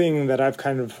big thing that I've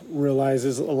kind of realized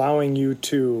is allowing you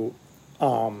to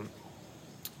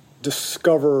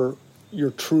discover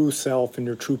your true self and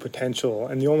your true potential.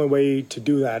 And the only way to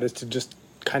do that is to just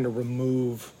kind of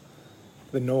remove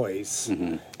the noise.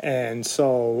 And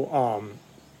so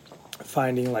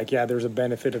finding like, yeah, there's a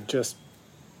benefit of just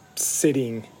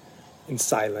sitting in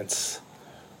silence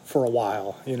for a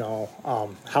while,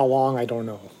 how long, I don't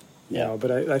know,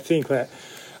 but I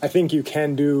think you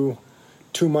can do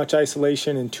too much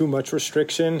isolation and too much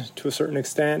restriction to a certain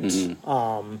extent.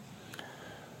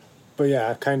 But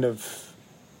yeah, kind of,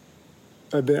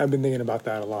 I've been thinking about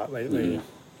that a lot lately.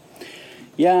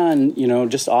 Yeah, and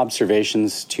just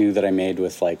observations too that I made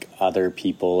with like other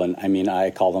people, and I mean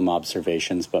I call them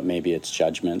observations, but maybe it's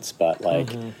judgments. But like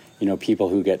people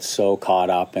who get so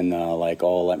caught up in the like,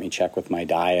 oh, let me check with my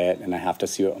diet, and I have to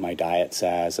see what my diet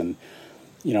says, and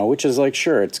which is like,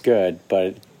 sure, it's good,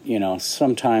 but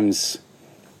sometimes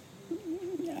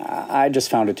I just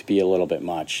found it to be a little bit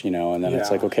much, and then it's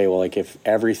like, okay, well, like if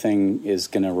everything is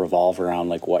going to revolve around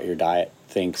like what your diet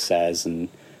thinks, says, and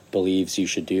believes you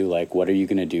should do, like what are you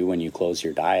going to do when you close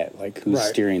your diet? Like who's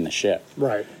steering the ship?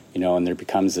 Right. And there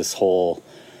becomes this whole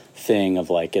thing of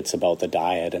like, it's about the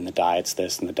diet, and the diet's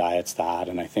this and the diet's that.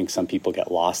 And I think some people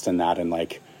get lost in that and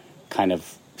like kind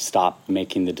of stop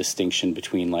making the distinction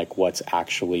between like what's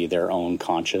actually their own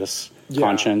conscience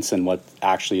and what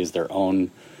actually is their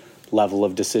own level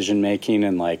of decision making.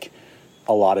 And like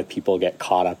a lot of people get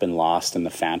caught up and lost in the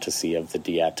fantasy of the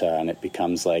dieta, and it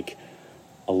becomes like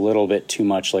a little bit too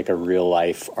much like a real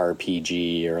life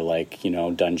RPG, or like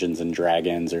Dungeons and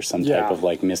Dragons, or some type of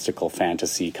like mystical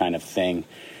fantasy kind of thing,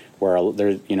 where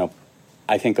there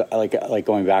I think like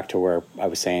going back to where I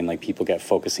was saying, like people get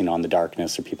focusing on the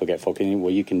darkness, or people get focusing,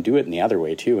 well, you can do it in the other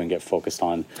way too, and get focused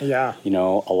on a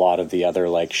lot of the other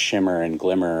like shimmer and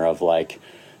glimmer of like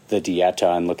the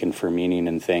dieta, and looking for meaning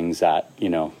in things that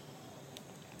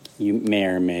you may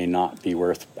or may not be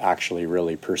worth actually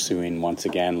really pursuing. Once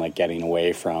again, like getting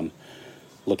away from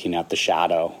looking at the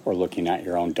shadow, or looking at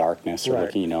your own darkness, or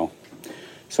looking,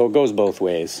 so it goes both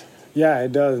ways. Yeah,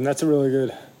 it does. And that's a really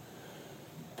good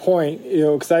point,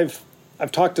 because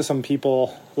I've talked to some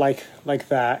people like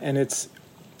that, and it's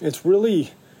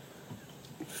really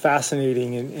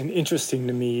fascinating and interesting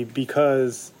to me,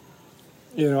 because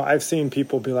I've seen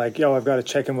people be like, yo, I've got to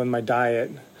check in with my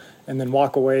diet, and then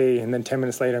walk away, and then 10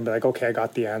 minutes later and be like, okay, I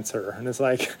got the answer. And it's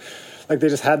like they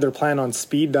just had their plan on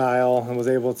speed dial and was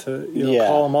able to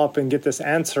call them up and get this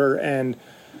answer. And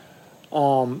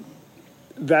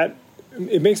that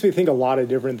it makes me think a lot of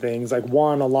different things. Like,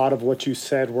 one, a lot of what you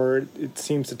said, where it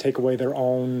seems to take away their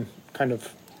own kind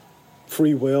of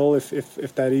free will,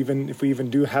 if we even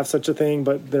do have such a thing,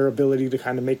 but their ability to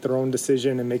kind of make their own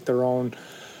decision and make their own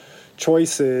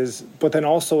choices. But then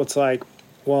also it's like,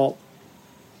 well,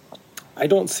 I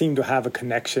don't seem to have a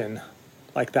connection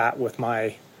like that with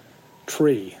my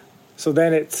tree. So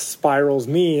then it spirals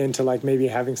me into like maybe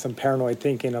having some paranoid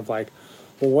thinking of like,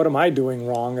 well, what am I doing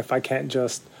wrong if I can't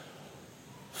just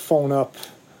phone up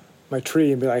my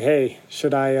tree and be like, hey,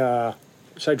 should I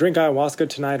drink ayahuasca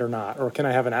tonight or not? Or can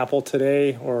I have an apple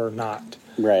today or not?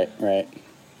 Right.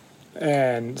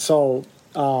 And so,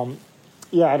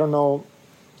 I don't know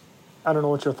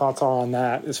what your thoughts are on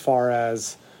that, as far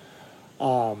as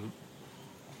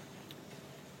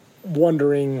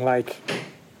wondering like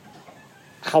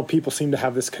how people seem to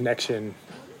have this connection.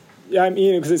 Yeah, I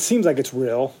mean, because it seems like it's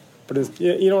real, but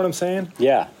you know what I'm saying?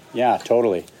 Yeah,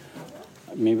 totally.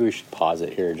 Maybe we should pause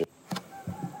it here.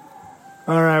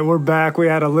 All right, we're back. We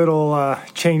had a little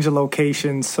change of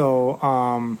location,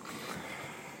 so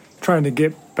trying to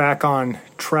get back on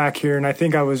track here. And I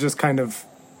think I was just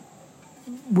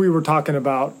we were talking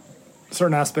about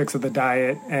certain aspects of the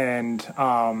diet, and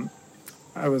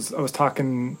I was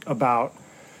talking about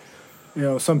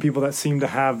some people that seem to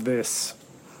have this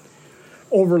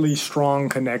overly strong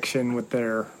connection with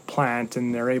their plant,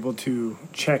 and they're able to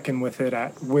check in with it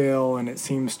at will, and it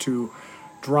seems to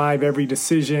drive every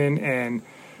decision. And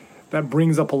that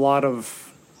brings up a lot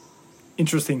of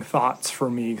interesting thoughts for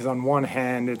me, because on one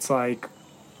hand it's like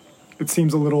it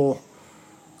seems a little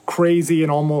crazy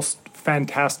and almost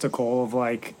fantastical of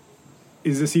like,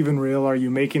 is this even real? Are you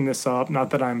making this up? Not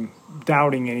that I'm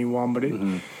doubting anyone, but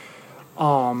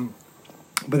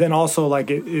but then also like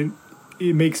it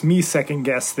makes me second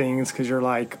guess things, because you're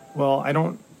like, well, I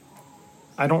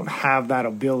don't have that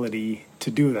ability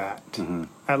to do that.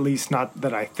 At least not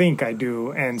that I think I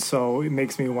do. And so it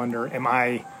makes me wonder, am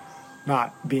I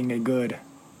not being a good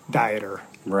dieter?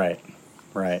 Right.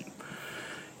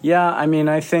 Yeah, I mean,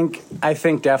 I think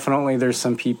definitely there's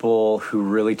some people who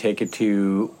really take it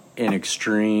to an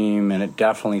extreme, and it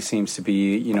definitely seems to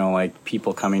be, you know, like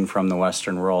people coming from the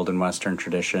Western world and Western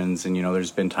traditions. And, you know, there's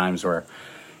been times where,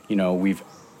 you know, we've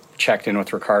checked in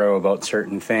with Ricardo about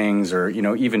certain things, or, you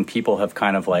know, even people have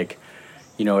kind of like,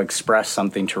 you know, expressed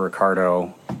something to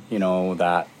Ricardo, you know,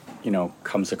 that, you know,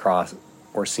 comes across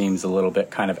or seems a little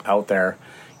bit kind of out there,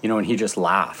 you know, and he just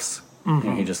laughs. You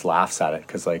know, he just laughs at it,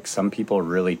 because like some people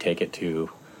really take it to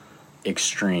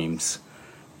extremes,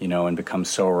 you know, and become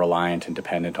so reliant and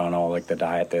dependent on all like the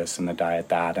diet this and the diet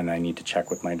that, and I need to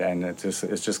check with my diet. And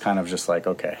it's just kind of just like,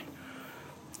 okay,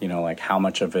 you know, like how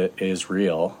much of it is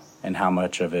real and how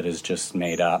much of it is just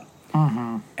made up.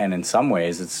 And in some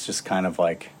ways it's just kind of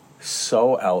like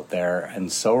so out there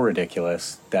and so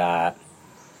ridiculous that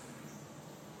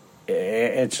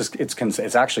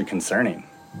it's actually concerning.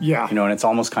 Yeah. You know, and it's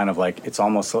almost kind of like, it's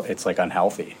like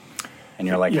unhealthy. And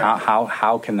you're like,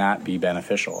 how can that be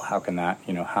beneficial? How can that,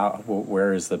 you know,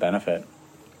 where is the benefit?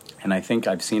 And I think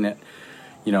I've seen it,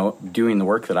 you know, doing the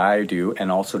work that I do,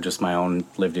 and also just my own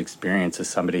lived experience as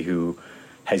somebody who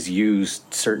has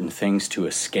used certain things to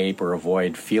escape or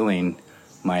avoid feeling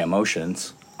my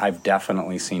emotions. I've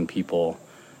definitely seen people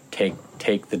take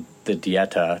the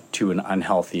dieta to an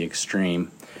unhealthy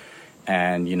extreme,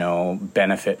 and, you know,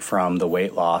 benefit from the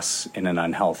weight loss in an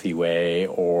unhealthy way,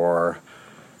 or,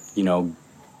 you know,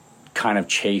 kind of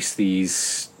chase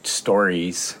these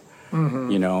stories,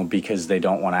 you know, because they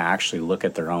don't want to actually look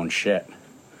at their own shit,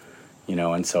 you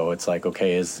know. And so it's like,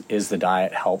 okay, is the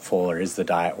diet helpful, or is the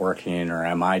diet working, or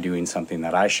am I doing something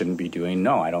that I shouldn't be doing?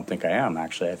 No, I don't think I am.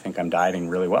 Actually, I think I'm dieting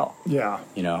really well. Yeah.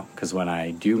 You know, because when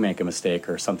I do make a mistake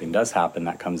or something does happen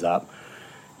that comes up,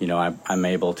 you know, I'm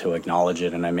able to acknowledge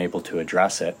it and I'm able to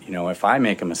address it. You know, if I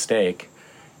make a mistake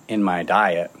in my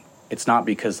diet, it's not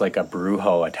because like a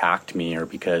brujo attacked me, or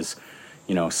because,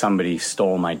 you know, somebody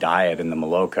stole my diet in the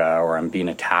Maloka, or I'm being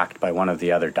attacked by one of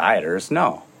the other dieters.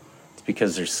 No, it's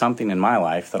because there's something in my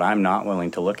life that I'm not willing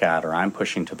to look at, or I'm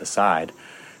pushing to the side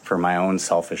for my own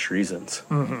selfish reasons.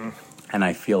 And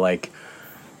I feel like,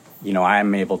 you know,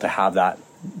 I'm able to have that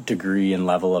degree and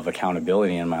level of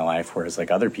accountability in my life, whereas like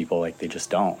other people, like they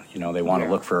just don't, you know, they want to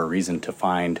look for a reason to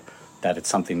find that it's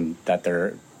something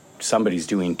that somebody's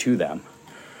doing to them.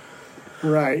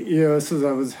 Right. You know,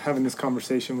 I was having this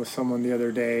conversation with someone the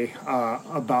other day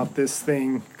about this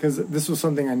thing, because this was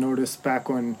something I noticed back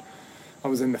when I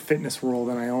was in the fitness world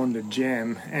and I owned a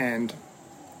gym, and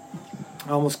I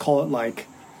almost call it like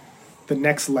the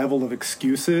next level of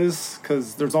excuses,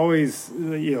 because there's always,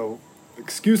 you know,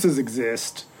 excuses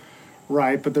exist,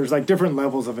 right? But there's like different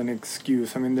levels of an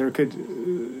excuse. I mean,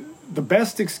 the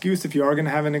best excuse, if you are going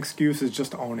to have an excuse, is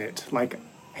just own it. Like,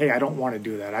 hey, I don't want to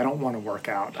do that. I don't want to work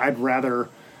out. I'd rather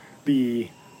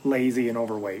be lazy and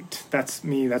overweight. That's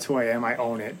me. That's who I am. I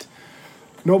own it.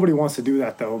 Nobody wants to do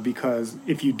that, though, because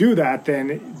if you do that,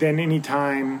 then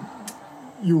anytime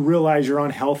you realize you're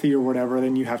unhealthy or whatever,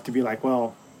 then you have to be like,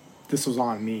 well, this was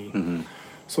on me.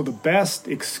 So the best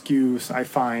excuse I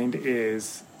find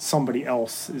is somebody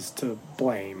else is to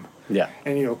blame. Yeah.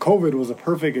 And, you know, COVID was a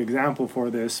perfect example for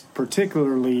this,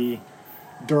 particularly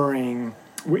in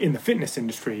the fitness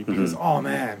industry, because, oh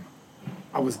man,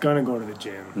 I was going to go to the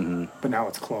gym, but now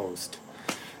it's closed.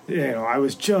 You know, I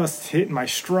was just hitting my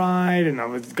stride, and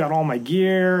got all my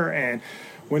gear, and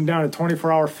went down to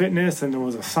 24-hour fitness, and there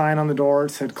was a sign on the door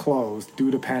that said closed due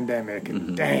to pandemic.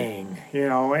 And dang, you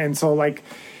know, and so like,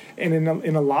 and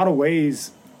in a lot of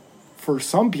ways, for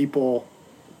some people,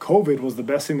 COVID was the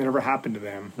best thing that ever happened to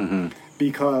them,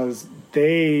 because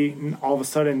they all of a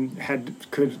sudden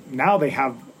now they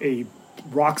have a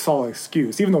rock solid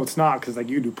excuse, even though it's not, because like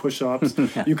you do push-ups,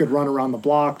 you could run around the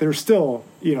block. There's still,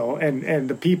 you know, and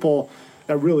the people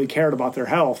that really cared about their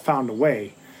health found a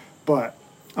way. But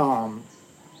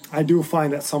I do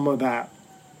find that some of that,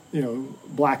 you know,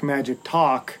 black magic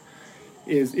talk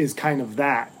is kind of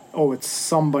that. Oh, it's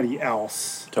somebody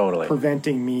else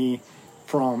preventing me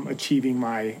from achieving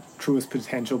my truest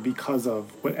potential because of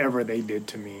whatever they did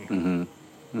to me.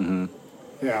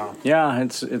 Yeah,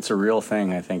 it's a real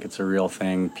thing. I think it's a real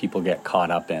thing people get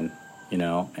caught up in, you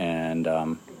know, and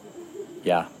I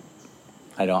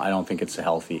don't think it's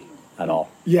healthy. at all.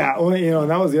 Yeah, well, and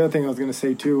that was the other thing I was going to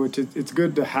say too, which it's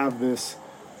good to have this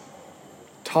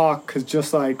talk, because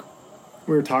just like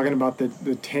we were talking about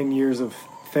the 10 years of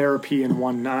therapy in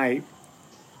one night,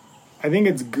 I think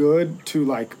it's good to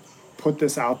like put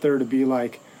this out there to be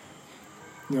like,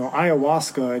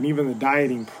 ayahuasca and even the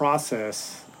dieting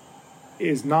process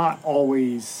is not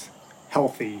always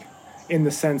healthy, in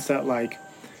the sense that like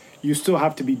you still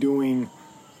have to be doing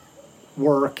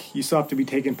work, you still have to be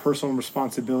taking personal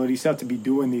responsibility, you still have to be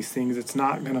doing these things. It's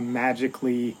not going to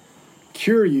magically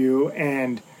cure you,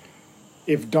 and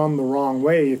if done the wrong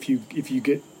way, if you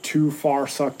get too far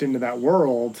sucked into that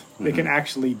world, it can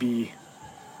actually be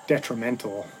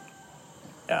detrimental.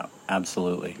 Yeah,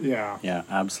 absolutely. Yeah,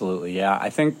 absolutely. Yeah, I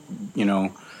think,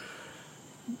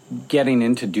 getting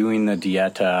into doing the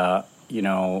dieta,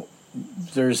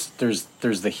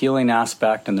 there's the healing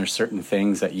aspect, and there's certain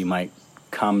things that you might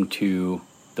come to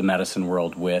the medicine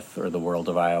world with, or the world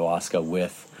of ayahuasca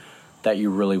with, that you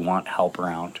really want help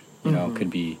around. It could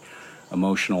be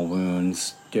emotional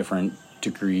wounds, different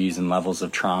degrees and levels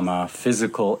of trauma,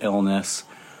 physical illness,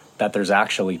 that there's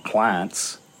actually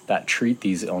plants that treat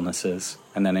these illnesses.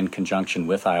 And then in conjunction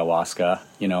with ayahuasca,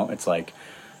 it's like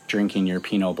drinking your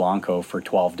Pinot Blanco for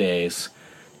 12 days.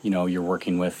 You're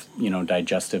working with,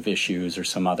 digestive issues or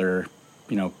some other,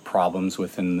 problems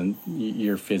within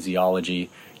your physiology.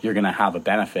 You're going to have a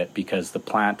benefit because the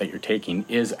plant that you're taking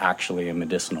is actually a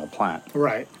medicinal plant.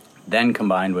 Right. Then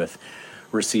combined with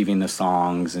receiving the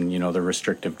songs and, the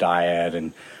restrictive diet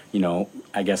and,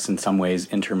 I guess in some ways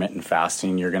intermittent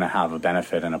fasting, you're going to have a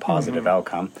benefit and a positive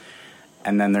outcome.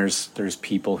 And then there's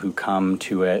people who come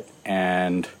to it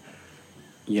and,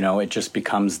 it just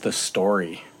becomes the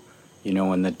story.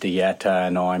 In the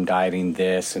dieta, I'm dieting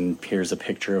this, and here's a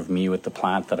picture of me with the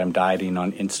plant that I'm dieting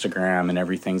on Instagram, and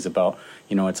everything's about,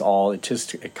 that's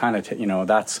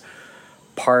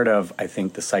part of, I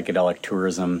think, the psychedelic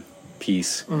tourism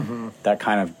piece that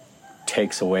kind of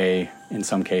takes away, in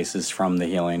some cases, from the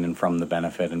healing and from the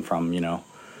benefit and from,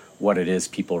 what it is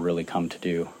people really come to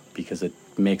do, because it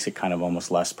makes it kind of almost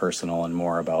less personal and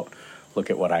more about, look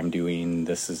at what I'm doing,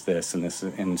 this is this, and this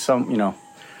is, and some,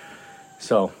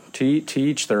 so to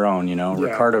each their own, Yeah.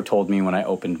 Ricardo told me when I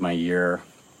opened my year,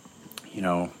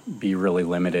 be really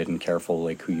limited and careful,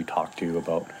 like who you talk to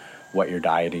about what you're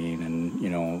dieting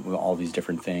and, all these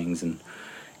different things, and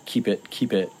keep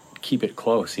it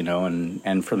close,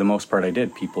 and for the most part I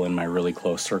did. People in my really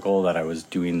close circle that I was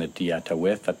doing the dieta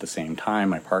with at the same time,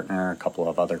 my partner, a couple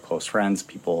of other close friends,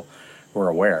 people were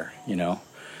aware,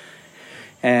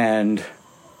 and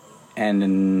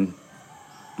in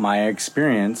my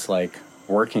experience, like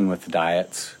working with the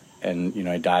diets, and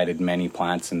I dieted many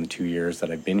plants in the 2 years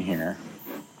that I've been here,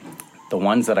 the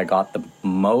ones that I got the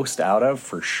most out of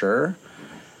for sure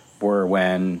were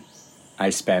when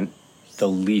I spent the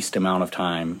least amount of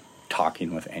time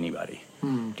talking with anybody,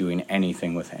 doing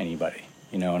anything with anybody,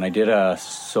 and I did a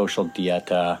social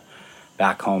dieta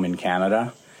back home in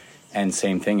Canada, and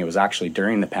same thing, it was actually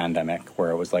during the pandemic,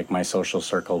 where it was like my social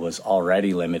circle was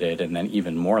already limited, and then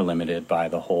even more limited by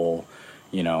the whole,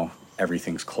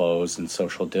 everything's closed and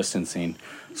social distancing.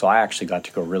 So I actually got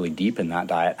to go really deep in that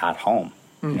diet at home,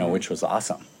 which was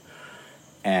awesome.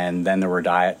 And then there were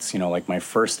diets, like my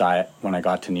first diet when I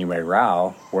got to Niue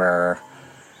Rao, where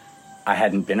I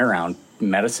hadn't been around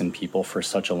medicine people for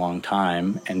such a long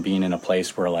time, and being in a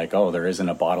place where like, oh, there isn't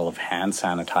a bottle of hand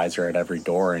sanitizer at every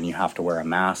door and you have to wear a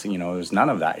mask. There was none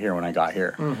of that here when I got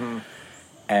here.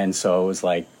 And so it was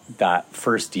like that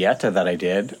first dieta that I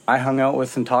did, I hung out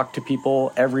with and talked to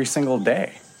people every single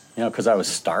day, because I was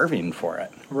starving for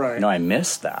it. Right. I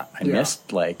missed that. I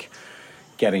missed like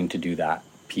getting to do that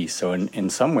piece. So in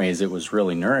some ways it was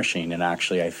really nourishing. And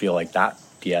actually I feel like that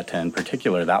dieta in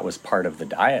particular, that was part of the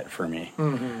diet for me.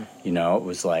 It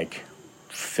was like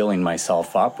filling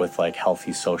myself up with like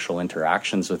healthy social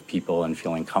interactions with people and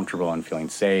feeling comfortable and feeling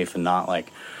safe, and not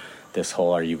like this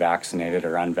whole, are you vaccinated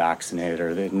or unvaccinated,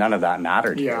 or none of that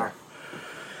mattered here.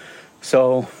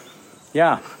 So,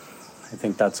 yeah, I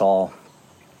think that's all,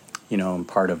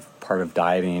 part of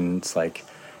dieting. It's like,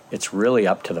 it's really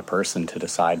up to the person to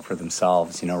decide for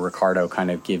themselves. Ricardo kind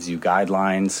of gives you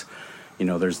guidelines.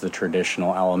 There's the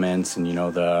traditional elements and,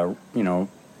 the,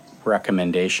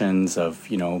 recommendations of,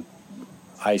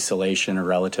 isolation or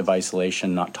relative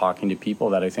isolation, not talking to people,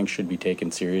 that I think should be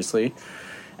taken seriously.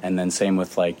 And then same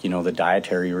with like, the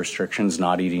dietary restrictions,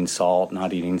 not eating salt,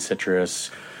 not eating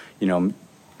citrus,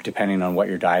 depending on what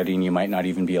you're dieting, you might not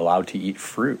even be allowed to eat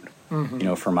fruit.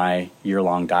 For my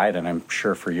year-long diet, and I'm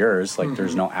sure for yours, like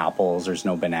there's no apples, there's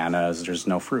no bananas, there's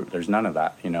no fruit, there's none of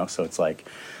that, so it's like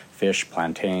fish,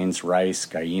 plantains, rice,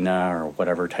 gallina, or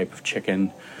whatever type of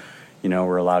chicken,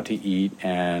 we're allowed to eat,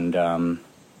 and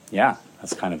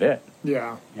that's kind of it.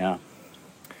 Yeah. Yeah.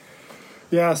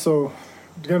 Yeah, so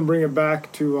going to bring it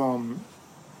back to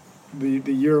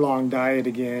the year-long diet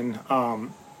again.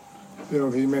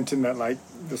 You mentioned that like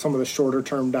some of the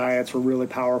shorter-term diets were really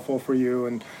powerful for you,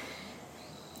 and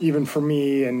even for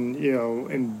me, and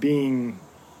and being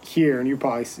here, and you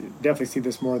probably definitely see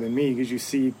this more than me because you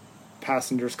see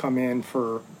passengers come in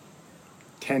for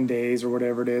 10 days or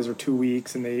whatever it is, or 2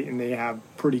 weeks, and they have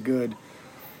pretty good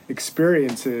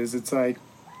experiences. It's like,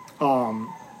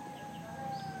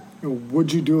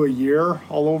 would you do a year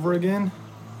all over again?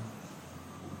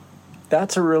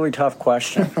 That's a really tough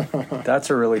question.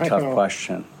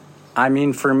 Question. I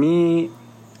mean, for me,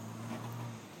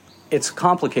 it's a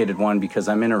complicated one because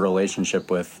I'm in a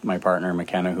relationship with my partner,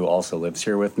 McKenna, who also lives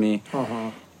here with me.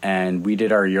 And we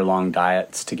did our year-long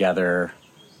diets together,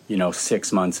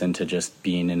 6 months into just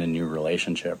being in a new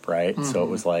relationship, right? So it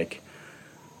was like,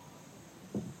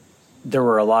 there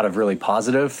were a lot of really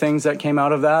positive things that came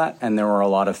out of that, and there were a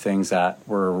lot of things that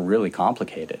were really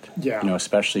complicated. Yeah.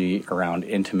 Especially around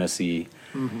intimacy,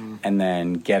 and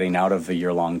then getting out of the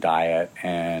year-long diet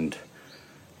and,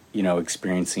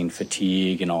 experiencing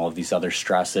fatigue and all of these other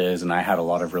stresses. And I had a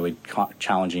lot of really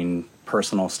challenging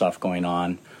personal stuff going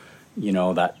on,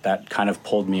 that kind of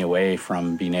pulled me away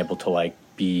from being able to like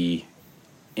be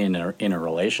in a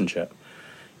relationship,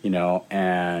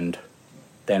 and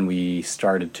then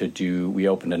we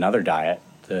opened another diet,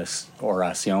 this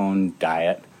Oracion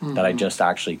diet that I just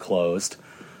actually closed,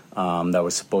 that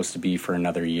was supposed to be for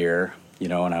another year,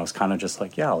 and I was kind of just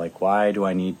like, why do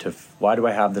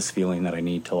I have this feeling that I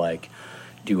need to like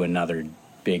do another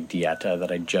big dieta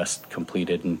that I just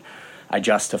completed? And I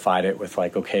justified it with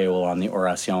like, okay, well, on the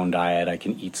Oracion diet, I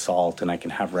can eat salt and I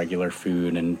can have regular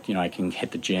food, and, I can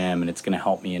hit the gym, and it's going to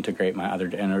help me integrate my other,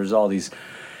 and there's all these,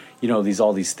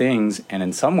 all these things. And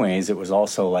in some ways it was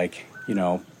also like,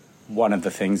 one of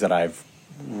the things that I've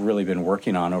really been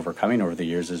working on overcoming over the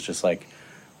years is just like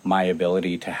my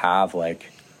ability to have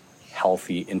like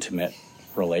healthy, intimate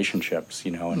relationships,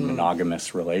 and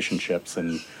monogamous relationships,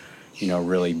 and,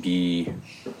 really be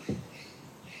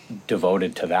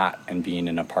devoted to that and being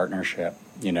in a partnership,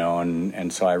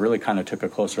 and so I really kind of took a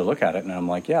closer look at it, and I'm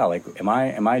like, am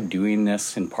I doing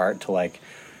this in part to like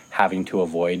having to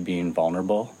avoid being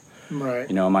vulnerable?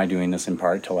 Right. Am I doing this in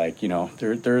part to like,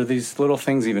 there are these little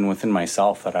things even within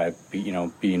myself that I,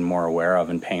 being more aware of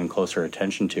and paying closer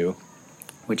attention to,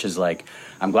 which is like,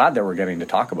 I'm glad that we're getting to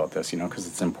talk about this, because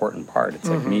it's an important part. It's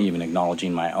like me even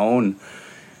acknowledging my own,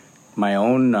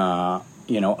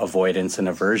 avoidance and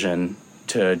aversion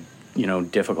to,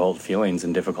 difficult feelings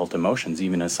and difficult emotions,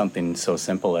 even as something so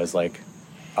simple as like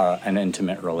an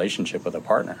intimate relationship with a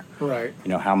partner. Right.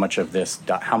 How much of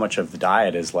the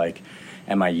diet is like,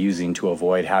 am I using to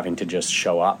avoid having to just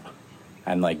show up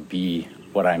and like be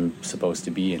what I'm supposed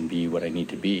to be and be what I need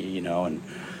to be, and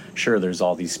sure, there's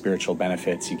all these spiritual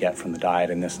benefits you get from the diet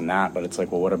and this and that, but it's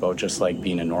like, well, what about just like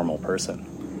being a normal person?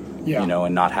 Yeah.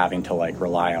 And not having to like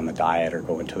rely on the diet or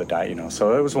go into the diet,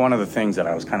 so it was one of the things that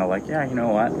I was kind of like, you know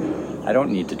what, I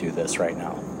don't need to do this right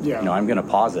now. Yeah. I'm going to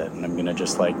pause it, and I'm going to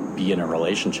just like be in a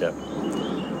relationship,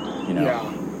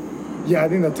 Yeah, I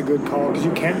think that's a good call, because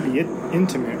you can't be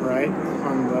intimate, right?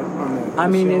 I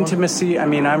mean, intimacy,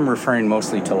 I'm referring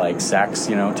mostly to like sex,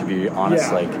 to be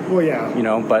honest, yeah. like, well, yeah.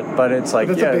 But it's like,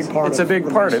 it's a big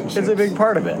part of it. It's a big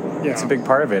part of it. Yeah. It's a big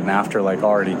part of it. And after like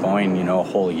already going, a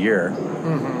whole year,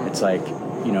 it's like,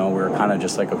 we're kind of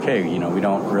just like, okay, we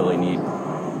don't really need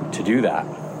to do that,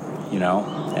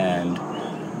 and,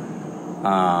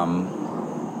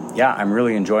 I'm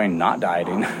really enjoying not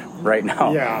dieting right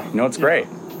now. Yeah. It's great.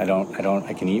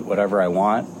 I can eat whatever I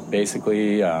want,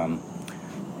 basically. And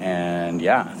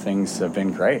things have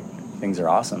been great. Things are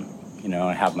awesome.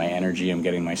 I have my energy. I'm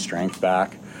getting my strength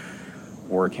back,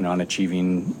 working on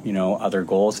achieving, other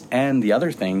goals. And the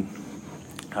other thing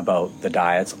about the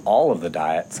diets, all of the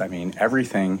diets,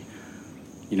 everything,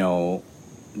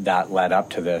 that led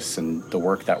up to this and the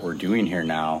work that we're doing here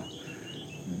now,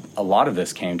 a lot of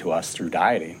this came to us through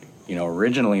dieting.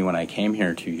 Originally when I came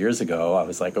here 2 years ago, I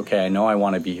was like, okay, I know I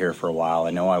want to be here for a while.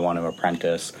 I know I want to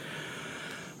apprentice.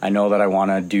 I know that I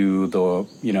want to do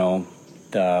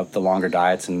the longer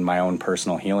diets and my own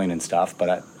personal healing and stuff.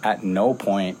 But at no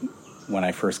point when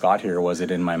I first got here was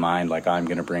it in my mind like I'm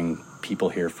going to bring people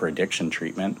here for addiction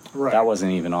treatment. Right. That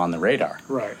wasn't even on the radar.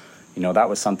 Right. That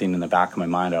was something in the back of my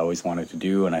mind I always wanted to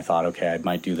do. And I thought, okay, I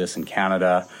might do this in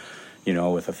Canada,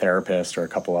 with a therapist or a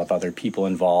couple of other people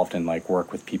involved, and like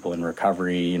work with people in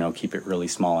recovery, keep it really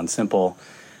small and simple.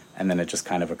 And then it just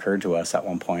kind of occurred to us at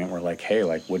one point, we're like, hey,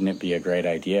 like, wouldn't it be a great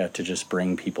idea to just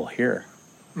bring people here?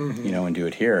 and do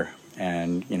it here.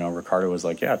 And, Ricardo was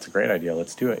like, yeah, it's a great idea.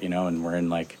 Let's do it, and we're in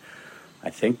like, I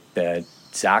think that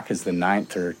Zach is the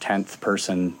 9th or 10th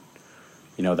person,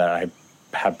 that I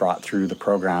had brought through the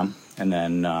program. And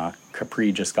then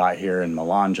Capri just got here and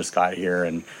Milan just got here.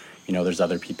 And, there's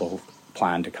other people who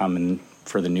plan to come in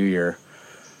for the new year.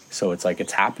 So it's like,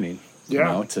 it's happening.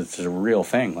 Yeah. It's a real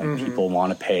thing. Like people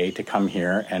want to pay to come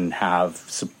here and have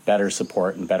better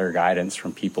support and better guidance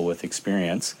from people with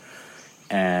experience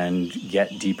and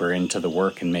get deeper into the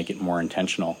work and make it more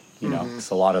intentional. Because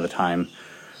a lot of the time,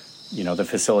 the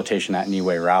facilitation at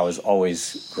Nihue Rao is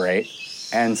always great.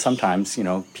 And sometimes,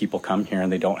 people come here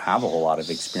and they don't have a whole lot of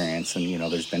experience. And,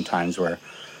 there's been times where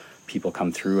people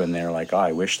come through and they're like, oh,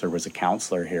 I wish there was a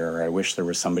counselor here, or I wish there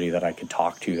was somebody that I could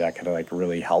talk to that could like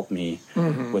really help me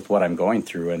with what I'm going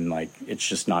through. And like, it's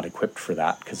just not equipped for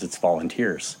that because it's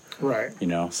volunteers. Right.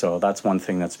 So that's one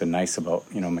thing that's been nice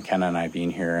about, McKenna and I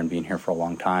being here for a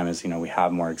long time is, we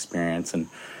have more experience and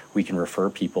we can refer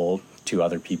people to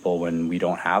other people when we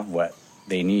don't have what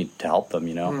they need to help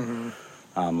them,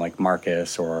 like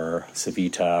Marcus or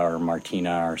Savita or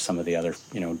Martina or some of the other,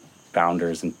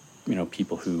 founders and,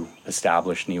 people who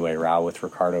established Nihue Rao with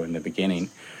Ricardo in the beginning,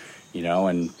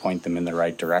 and point them in the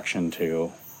right direction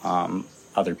to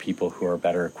other people who are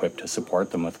better equipped to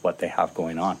support them with what they have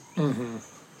going on.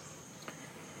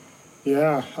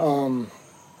 Yeah.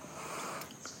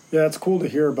 Yeah, it's cool to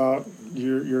hear about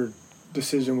your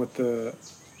decision with the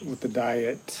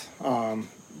diet.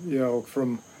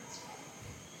 From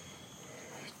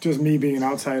just me being an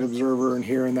outside observer and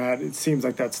hearing that, it seems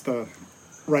like that's the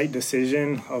right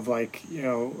decision of like,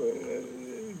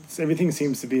 everything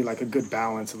seems to be like a good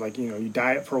balance of like, you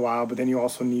diet for a while, but then you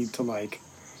also need to like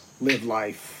live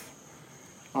life.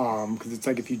 Because it's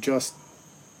like if you just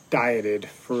dieted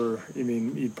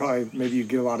you'd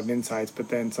get a lot of insights, but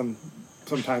then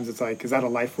sometimes it's like, is that a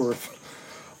life worth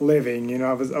living?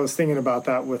 I was thinking about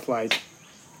that with like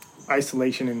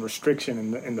isolation and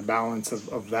restriction and the balance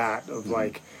of that, of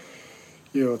like,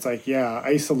 it's like, yeah,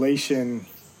 isolation,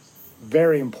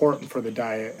 very important for the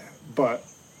diet, but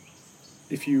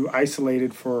if you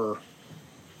isolated for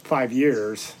 5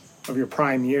 years of your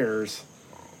prime years,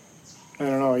 I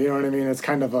don't know, you know what I mean? It's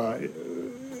kind of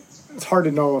it's hard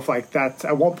to know if like that,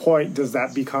 at what point does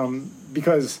that become,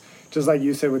 because just like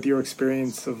you said with your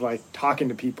experience of like talking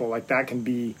to people, like that can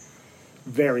be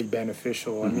very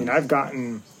beneficial. I mean, I've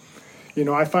gotten,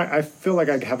 I feel like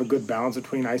I have a good balance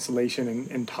between isolation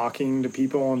and talking to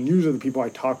people, and usually the people I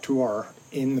talk to are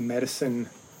in the medicine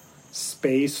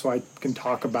space, so I can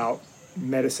talk about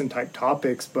medicine type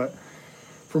topics. But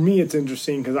for me, it's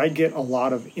interesting because I get a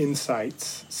lot of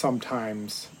insights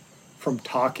sometimes from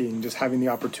talking, just having the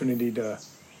opportunity to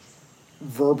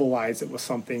verbalize it with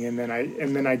something, and then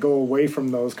I go away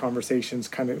from those conversations,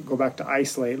 kind of go back to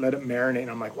isolate, let it marinate,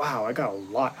 and I'm like, wow, I got a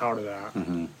lot out of that.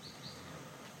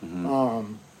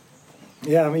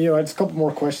 Yeah, I mean, just a couple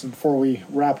more questions before we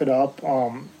wrap it up.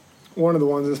 One of the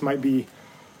ones, this might be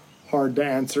hard to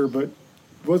answer, but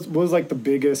what was like the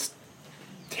biggest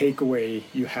takeaway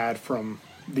you had from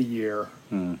the year?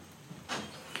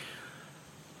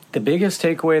 The biggest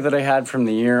takeaway that I had from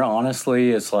the year,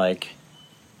 honestly, is like,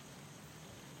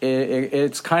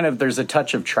 it's kind of, there's a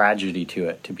touch of tragedy to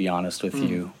it, to be honest with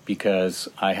you, because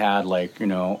I had like,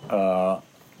 a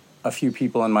few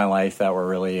people in my life that were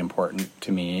really important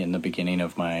to me in the beginning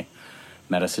of my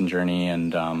medicine journey.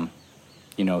 And,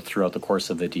 throughout the course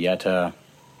of the Dieta,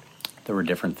 there were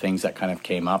different things that kind of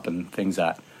came up and things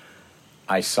that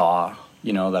I saw,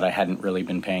 that I hadn't really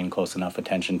been paying close enough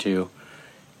attention to,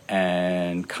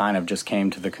 and kind of just came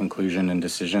to the conclusion and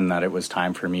decision that it was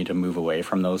time for me to move away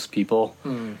from those people.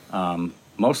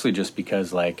 Mostly just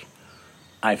because like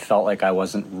I felt like I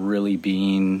wasn't really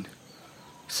being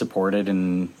supported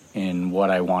in what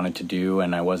I wanted to do,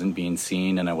 and I wasn't being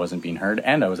seen, and I wasn't being heard,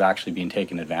 and I was actually being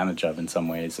taken advantage of in some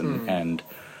ways. And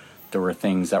there were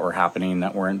things that were happening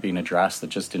that weren't being addressed that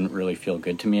just didn't really feel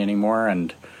good to me anymore.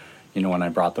 And, when I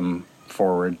brought them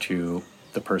forward to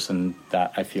the person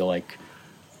that I feel like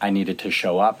I needed to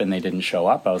show up and they didn't show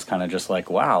up, I was kind of just like,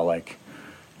 wow, like,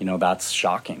 that's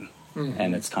shocking.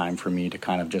 And it's time for me to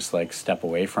kind of just like step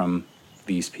away from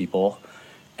these people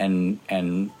and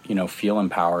feel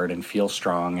empowered and feel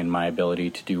strong in my ability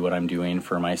to do what I'm doing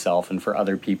for myself and for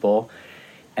other people,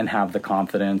 and have the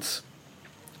confidence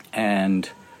and,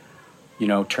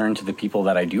 turn to the people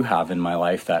that I do have in my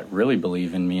life that really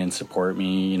believe in me and support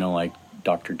me, like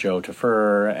Dr. Joe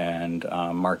Tafur and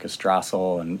Marcus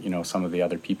Drassel and, some of the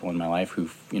other people in my life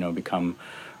who've, become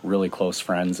really close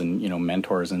friends and,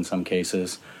 mentors in some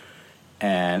cases.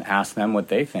 and ask them what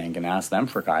they think, and ask them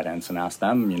for guidance, and ask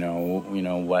them,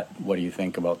 what do you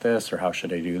think about this, or how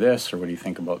should I do this, or what do you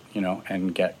think about,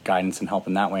 and get guidance and help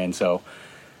in that way. And so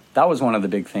that was one of the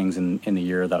big things in the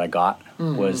year that I got,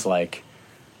 was like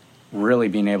really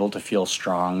being able to feel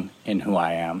strong in who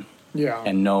I am. Yeah.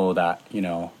 And know that,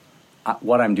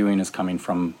 what I'm doing is coming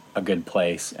from a good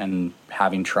place, and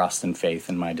having trust and faith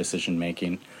in my decision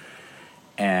making,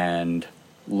 and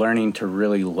learning to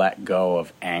really let go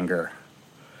of anger,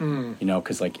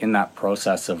 because like in that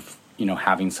process of,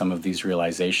 having some of these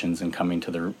realizations and coming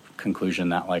to the conclusion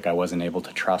that like I wasn't able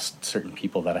to trust certain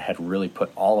people that I had really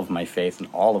put all of my faith and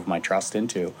all of my trust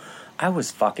into, I was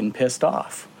fucking pissed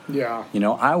off. Yeah.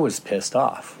 I was pissed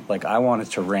off. Like I wanted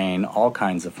to rain all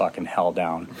kinds of fucking hell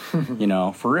down,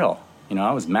 for real.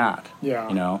 I was mad.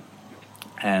 Yeah.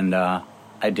 And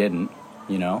I didn't,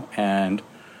 and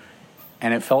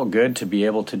it felt good to be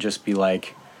able to just be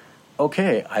like,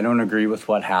 okay, I don't agree with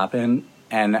what happened,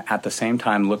 and at the same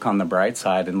time look on the bright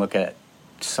side and look at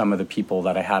some of the people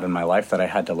that I had in my life that I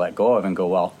had to let go of, and go,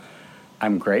 well,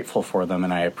 I'm grateful for them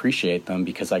and I appreciate them,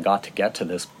 because I got to get to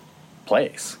this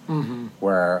place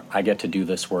where I get to do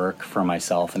this work for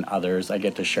myself and others. I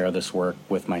get to share this work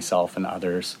with myself and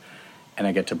others, and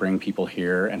I get to bring people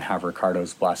here and have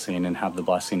Ricardo's blessing and have the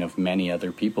blessing of many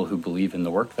other people who believe in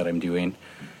the work that I'm doing.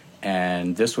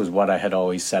 And this was what I had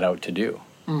always set out to do,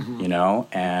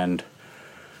 and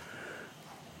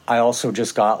I also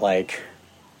just got like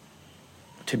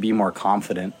to be more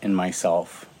confident in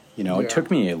myself. It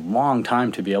took me a long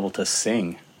time to be able to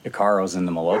sing Icaros in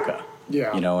the Maloka.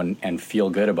 Yeah. And feel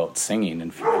good about singing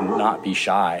and not be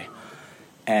shy.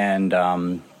 And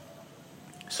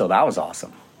so that was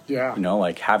awesome. Yeah.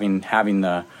 Like having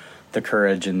the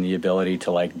courage and the ability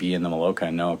to like be in the Maloka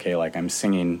and know, okay, like I'm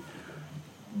singing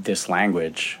this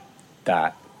language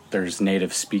that there's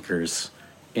native speakers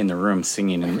in the room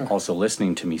singing and also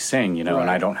listening to me sing, right. And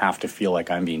I don't have to feel like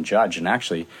I'm being judged. And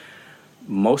actually,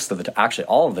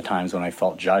 all of the times when I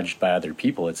felt judged by other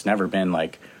people, it's never been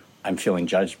like I'm feeling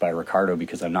judged by Ricardo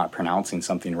because I'm not pronouncing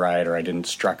something right, or I didn't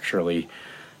structurally,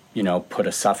 put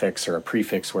a suffix or a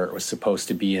prefix where it was supposed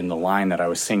to be in the line that I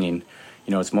was singing.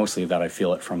 It's mostly that I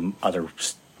feel it from other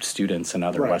students and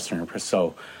other Westerners.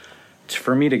 So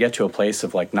for me to get to a place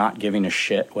of like not giving a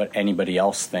shit what anybody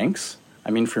else thinks, I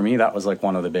mean, for me, that was like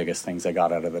one of the biggest things I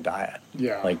got out of the diet.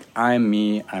 Yeah. Like I'm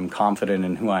me, I'm confident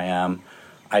in who I am.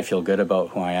 I feel good about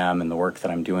who I am and the work that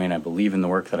I'm doing. I believe in the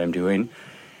work that I'm doing.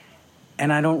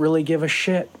 And I don't really give a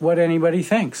shit what anybody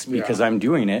thinks, because I'm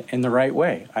doing it in the right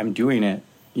way. I'm doing it,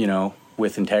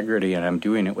 with integrity, and I'm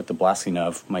doing it with the blessing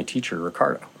of my teacher,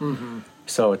 Ricardo.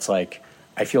 So it's like,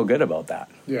 I feel good about that.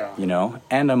 Yeah.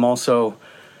 And I'm also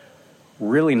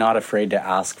really not afraid to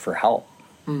ask for help,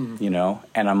 and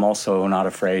I'm also not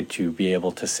afraid to be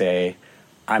able to say,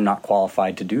 I'm not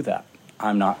qualified to do that.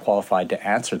 I'm not qualified to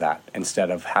answer that,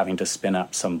 instead of having to spin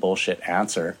up some bullshit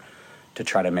answer to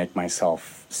try to make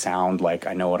myself sound like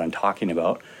I know what I'm talking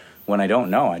about, when I don't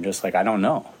know. I'm just like, I don't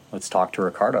know. Let's talk to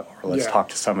Ricardo, or let's talk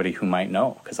to somebody who might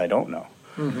know, because I don't know.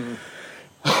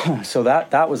 So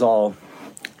that was all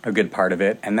a good part of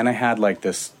it. And then I had like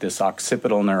this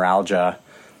occipital neuralgia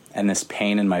and this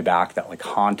pain in my back that like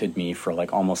haunted me for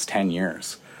like almost 10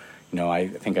 years. I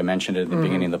think I mentioned it at the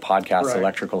beginning of the podcast,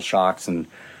 electrical shocks, and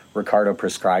Ricardo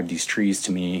prescribed these trees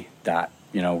to me that,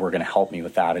 were going to help me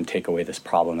with that and take away this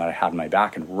problem that I had in my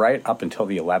back. And right up until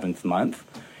the 11th month,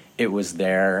 it was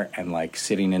there, and like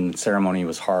sitting in ceremony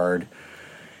was hard.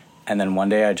 And then one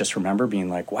day I just remember being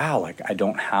like, wow, like I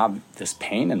don't have this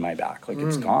pain in my back. Like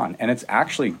it's gone. And it's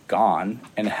actually gone,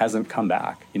 and it hasn't come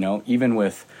back, even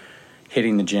with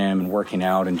hitting the gym and working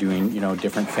out and doing,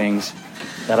 different things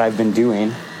that I've been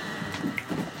doing.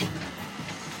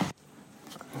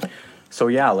 So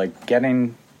yeah, like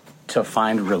getting to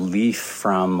find relief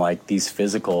from like these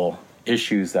physical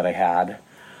issues that I had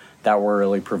that were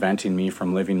really preventing me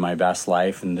from living my best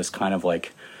life, and this kind of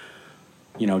like,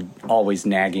 always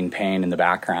nagging pain in the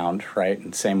background, right?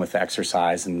 And same with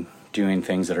exercise and doing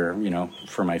things that are,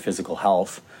 for my physical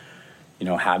health,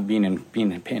 being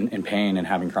in pain and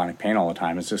having chronic pain all the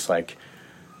time is just like,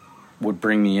 would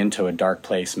bring me into a dark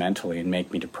place mentally and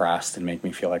make me depressed and make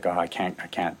me feel like, oh, I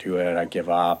can't do it. I give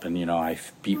up. And, I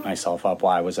beat myself up.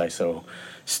 Why was I so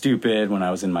stupid when I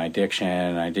was in my addiction?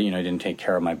 And I didn't take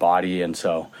care of my body. And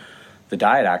so the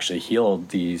diet actually healed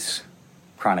these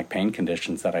chronic pain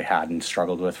conditions that I had and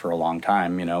struggled with for a long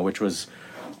time, which was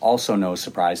also no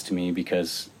surprise to me,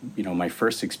 because, my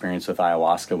first experience with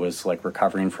ayahuasca was like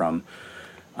recovering from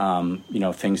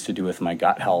things to do with my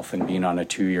gut health and being on a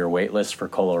 2-year wait list for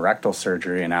colorectal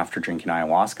surgery. And after drinking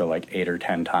ayahuasca like 8 or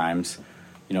 10 times,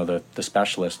 the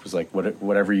specialist was like,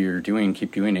 whatever you're doing,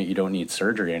 keep doing it. You don't need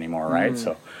surgery anymore, right?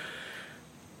 So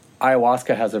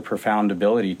ayahuasca has a profound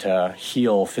ability to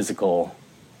heal physical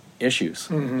issues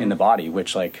in the body,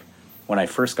 which, like, when I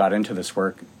first got into this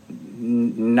work,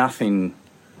 nothing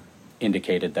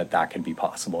indicated that could be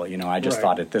possible. I just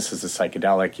thought that this is a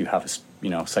psychedelic. You have a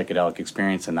psychedelic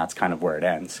experience, and that's kind of where it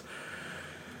ends.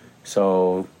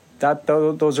 So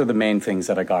those are the main things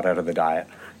that I got out of the diet.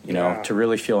 To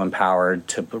really feel empowered,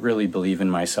 to really believe in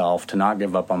myself, to not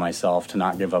give up on myself, to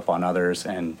not give up on others,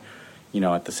 and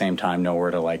at the same time know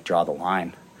where to, like, draw the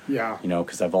line. Yeah.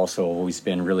 Because I've also always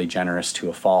been really generous to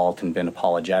a fault and been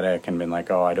apologetic and been like,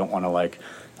 oh, I don't want to, like,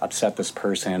 upset this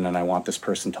person, and I want this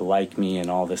person to like me,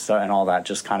 and all this stuff, and all that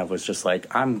just kind of was just like,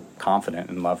 I'm confident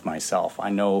and love myself.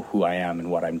 I know who I am and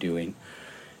what I'm doing.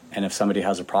 And if somebody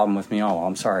has a problem with me,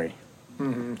 I'm sorry.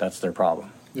 That's their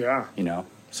problem. Yeah.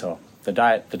 So the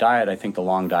diet, I think the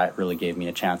long diet really gave me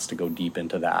a chance to go deep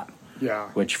into that. Yeah.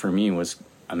 Which for me was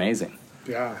amazing.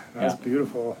 Yeah, that's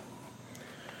beautiful.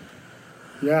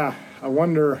 Yeah, I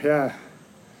wonder. Yeah,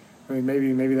 I mean,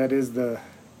 maybe that is the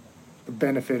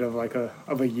benefit of like a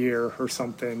year or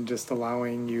something, just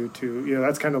allowing you to.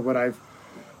 That's kind of what I've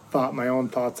thought. My own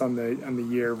thoughts on the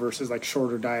year versus like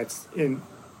shorter diets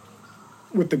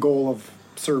with the goal of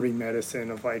serving medicine.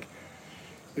 Of like,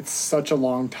 it's such a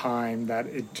long time that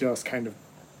it just kind of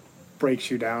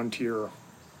breaks you down to your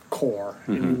core,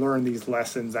 and you learn these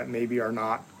lessons that maybe are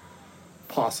not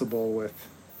possible with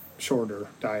shorter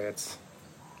diets.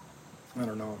 I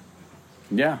don't know.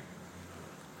 Yeah.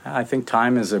 I think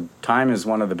time is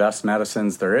one of the best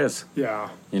medicines there is. Yeah.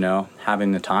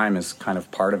 Having the time is kind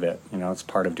of part of it. It's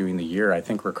part of doing the year. I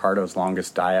think Ricardo's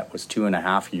longest diet was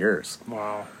 2.5 years.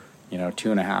 Wow.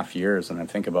 2.5 years. And I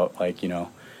think about, like,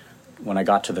 when I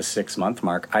got to the 6-month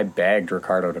mark, I begged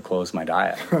Ricardo to close my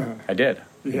diet. I did.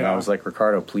 Yeah. I was like,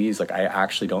 Ricardo, please, like, I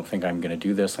actually don't think I'm going to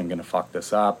do this. I'm going to fuck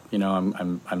this up.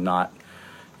 I'm not,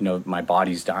 my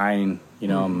body's dying,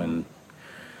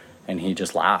 and he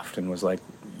just laughed and was like,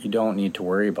 you don't need to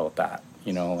worry about that.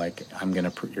 Like,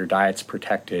 your diet's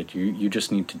protected. You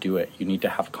just need to do it. You need to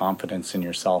have confidence in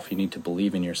yourself. You need to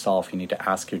believe in yourself. You need to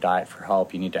ask your diet for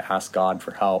help. You need to ask God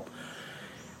for help.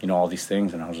 All these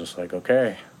things. And I was just like,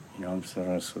 okay, so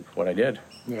that's what I did.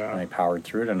 Yeah. And I powered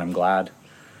through it, and I'm glad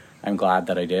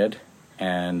that I did.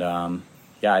 And,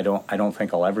 I don't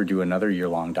think I'll ever do another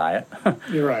year-long diet.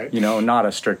 You're right. Not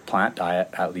a strict plant diet,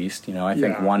 at least. I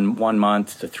think 1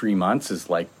 month to 3 months is,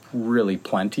 like, really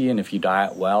plenty. And if you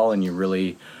diet well and you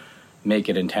really make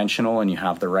it intentional and you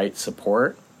have the right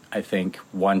support, I think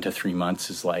 1 to 3 months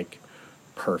is, like,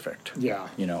 perfect. Yeah.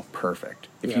 Perfect.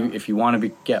 If you want to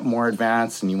get more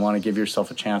advanced and you want to give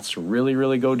yourself a chance to really,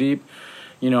 really go deep,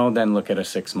 then look at a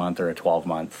 6-month or a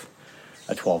 12-month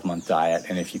diet.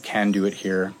 And if you can do it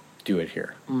here, do it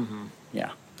here.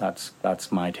 Yeah, that's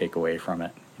my takeaway from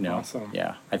it. Awesome.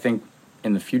 Yeah, I think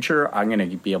in the future I'm going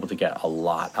to be able to get a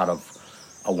lot out of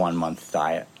a 1-month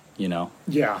diet. Yeah.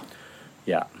 Yeah.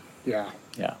 Yeah.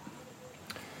 Yeah.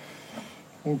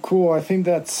 Well, cool. I think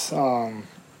that's all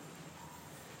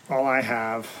I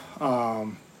have,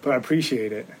 but I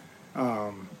appreciate it.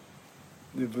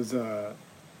 It was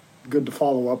good to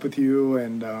follow up with you,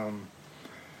 and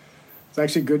it's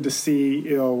actually good to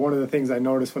see. One of the things I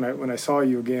noticed when I saw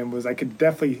you again was I could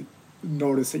definitely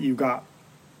notice that you got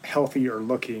healthier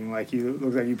looking. Like, you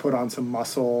looked like you put on some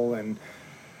muscle, and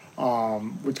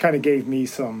which kind of gave me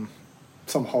some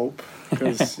hope,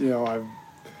 because I'm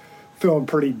feeling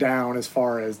pretty down as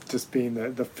far as just being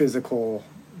the physical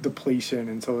depletion,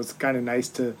 and so it's kind of nice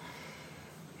to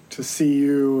see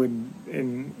you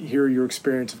and hear your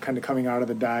experience of kind of coming out of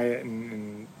the diet,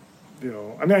 and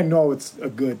I mean, I know it's a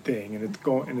good thing, and it's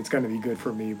going to be good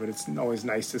for me, but it's always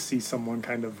nice to see someone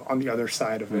kind of on the other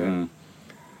side of it.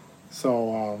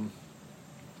 So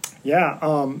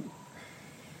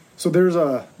so there's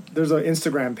a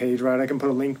Instagram page, right? I can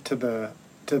put a link to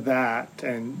that,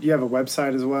 and you have a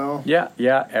website as well.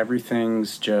 Yeah,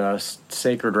 everything's just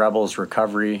Sacred Rebels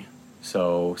Recovery.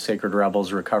 So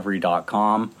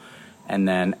sacredrebelsrecovery.com, and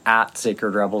then at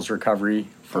Sacred Rebels Recovery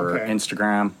for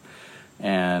Instagram.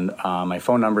 And my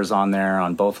phone number's on there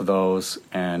on both of those,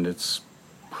 and it's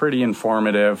pretty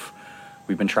informative.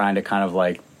 We've been trying to kind of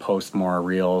like post more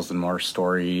reels and more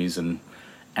stories and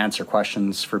answer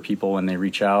questions for people when they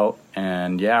reach out.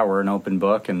 And yeah, we're an open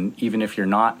book, and even if you're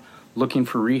not looking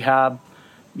for rehab,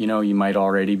 you might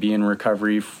already be in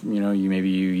recovery. You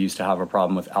used to have a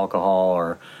problem with alcohol,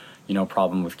 or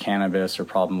problem with cannabis, or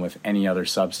problem with any other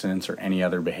substance or any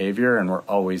other behavior, and we're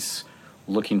always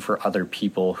looking for other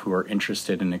people who are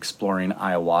interested in exploring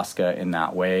ayahuasca in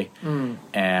that way.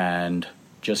 And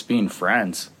just being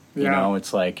friends. You Yeah. know,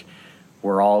 it's like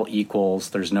we're all equals.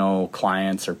 There's no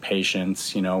clients or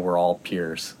patients. You know, we're all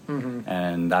peers.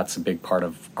 And that's a big part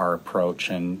of our approach,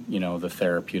 and, you know, the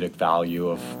therapeutic value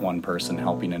of one person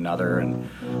helping another, and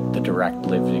the direct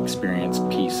lived experience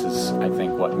piece is, I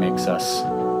think, what makes us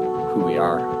who we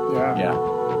are. Yeah. Yeah.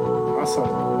 Awesome.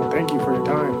 Well, thank you for your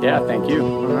time. Yeah, thank you.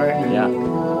 All right. Yeah.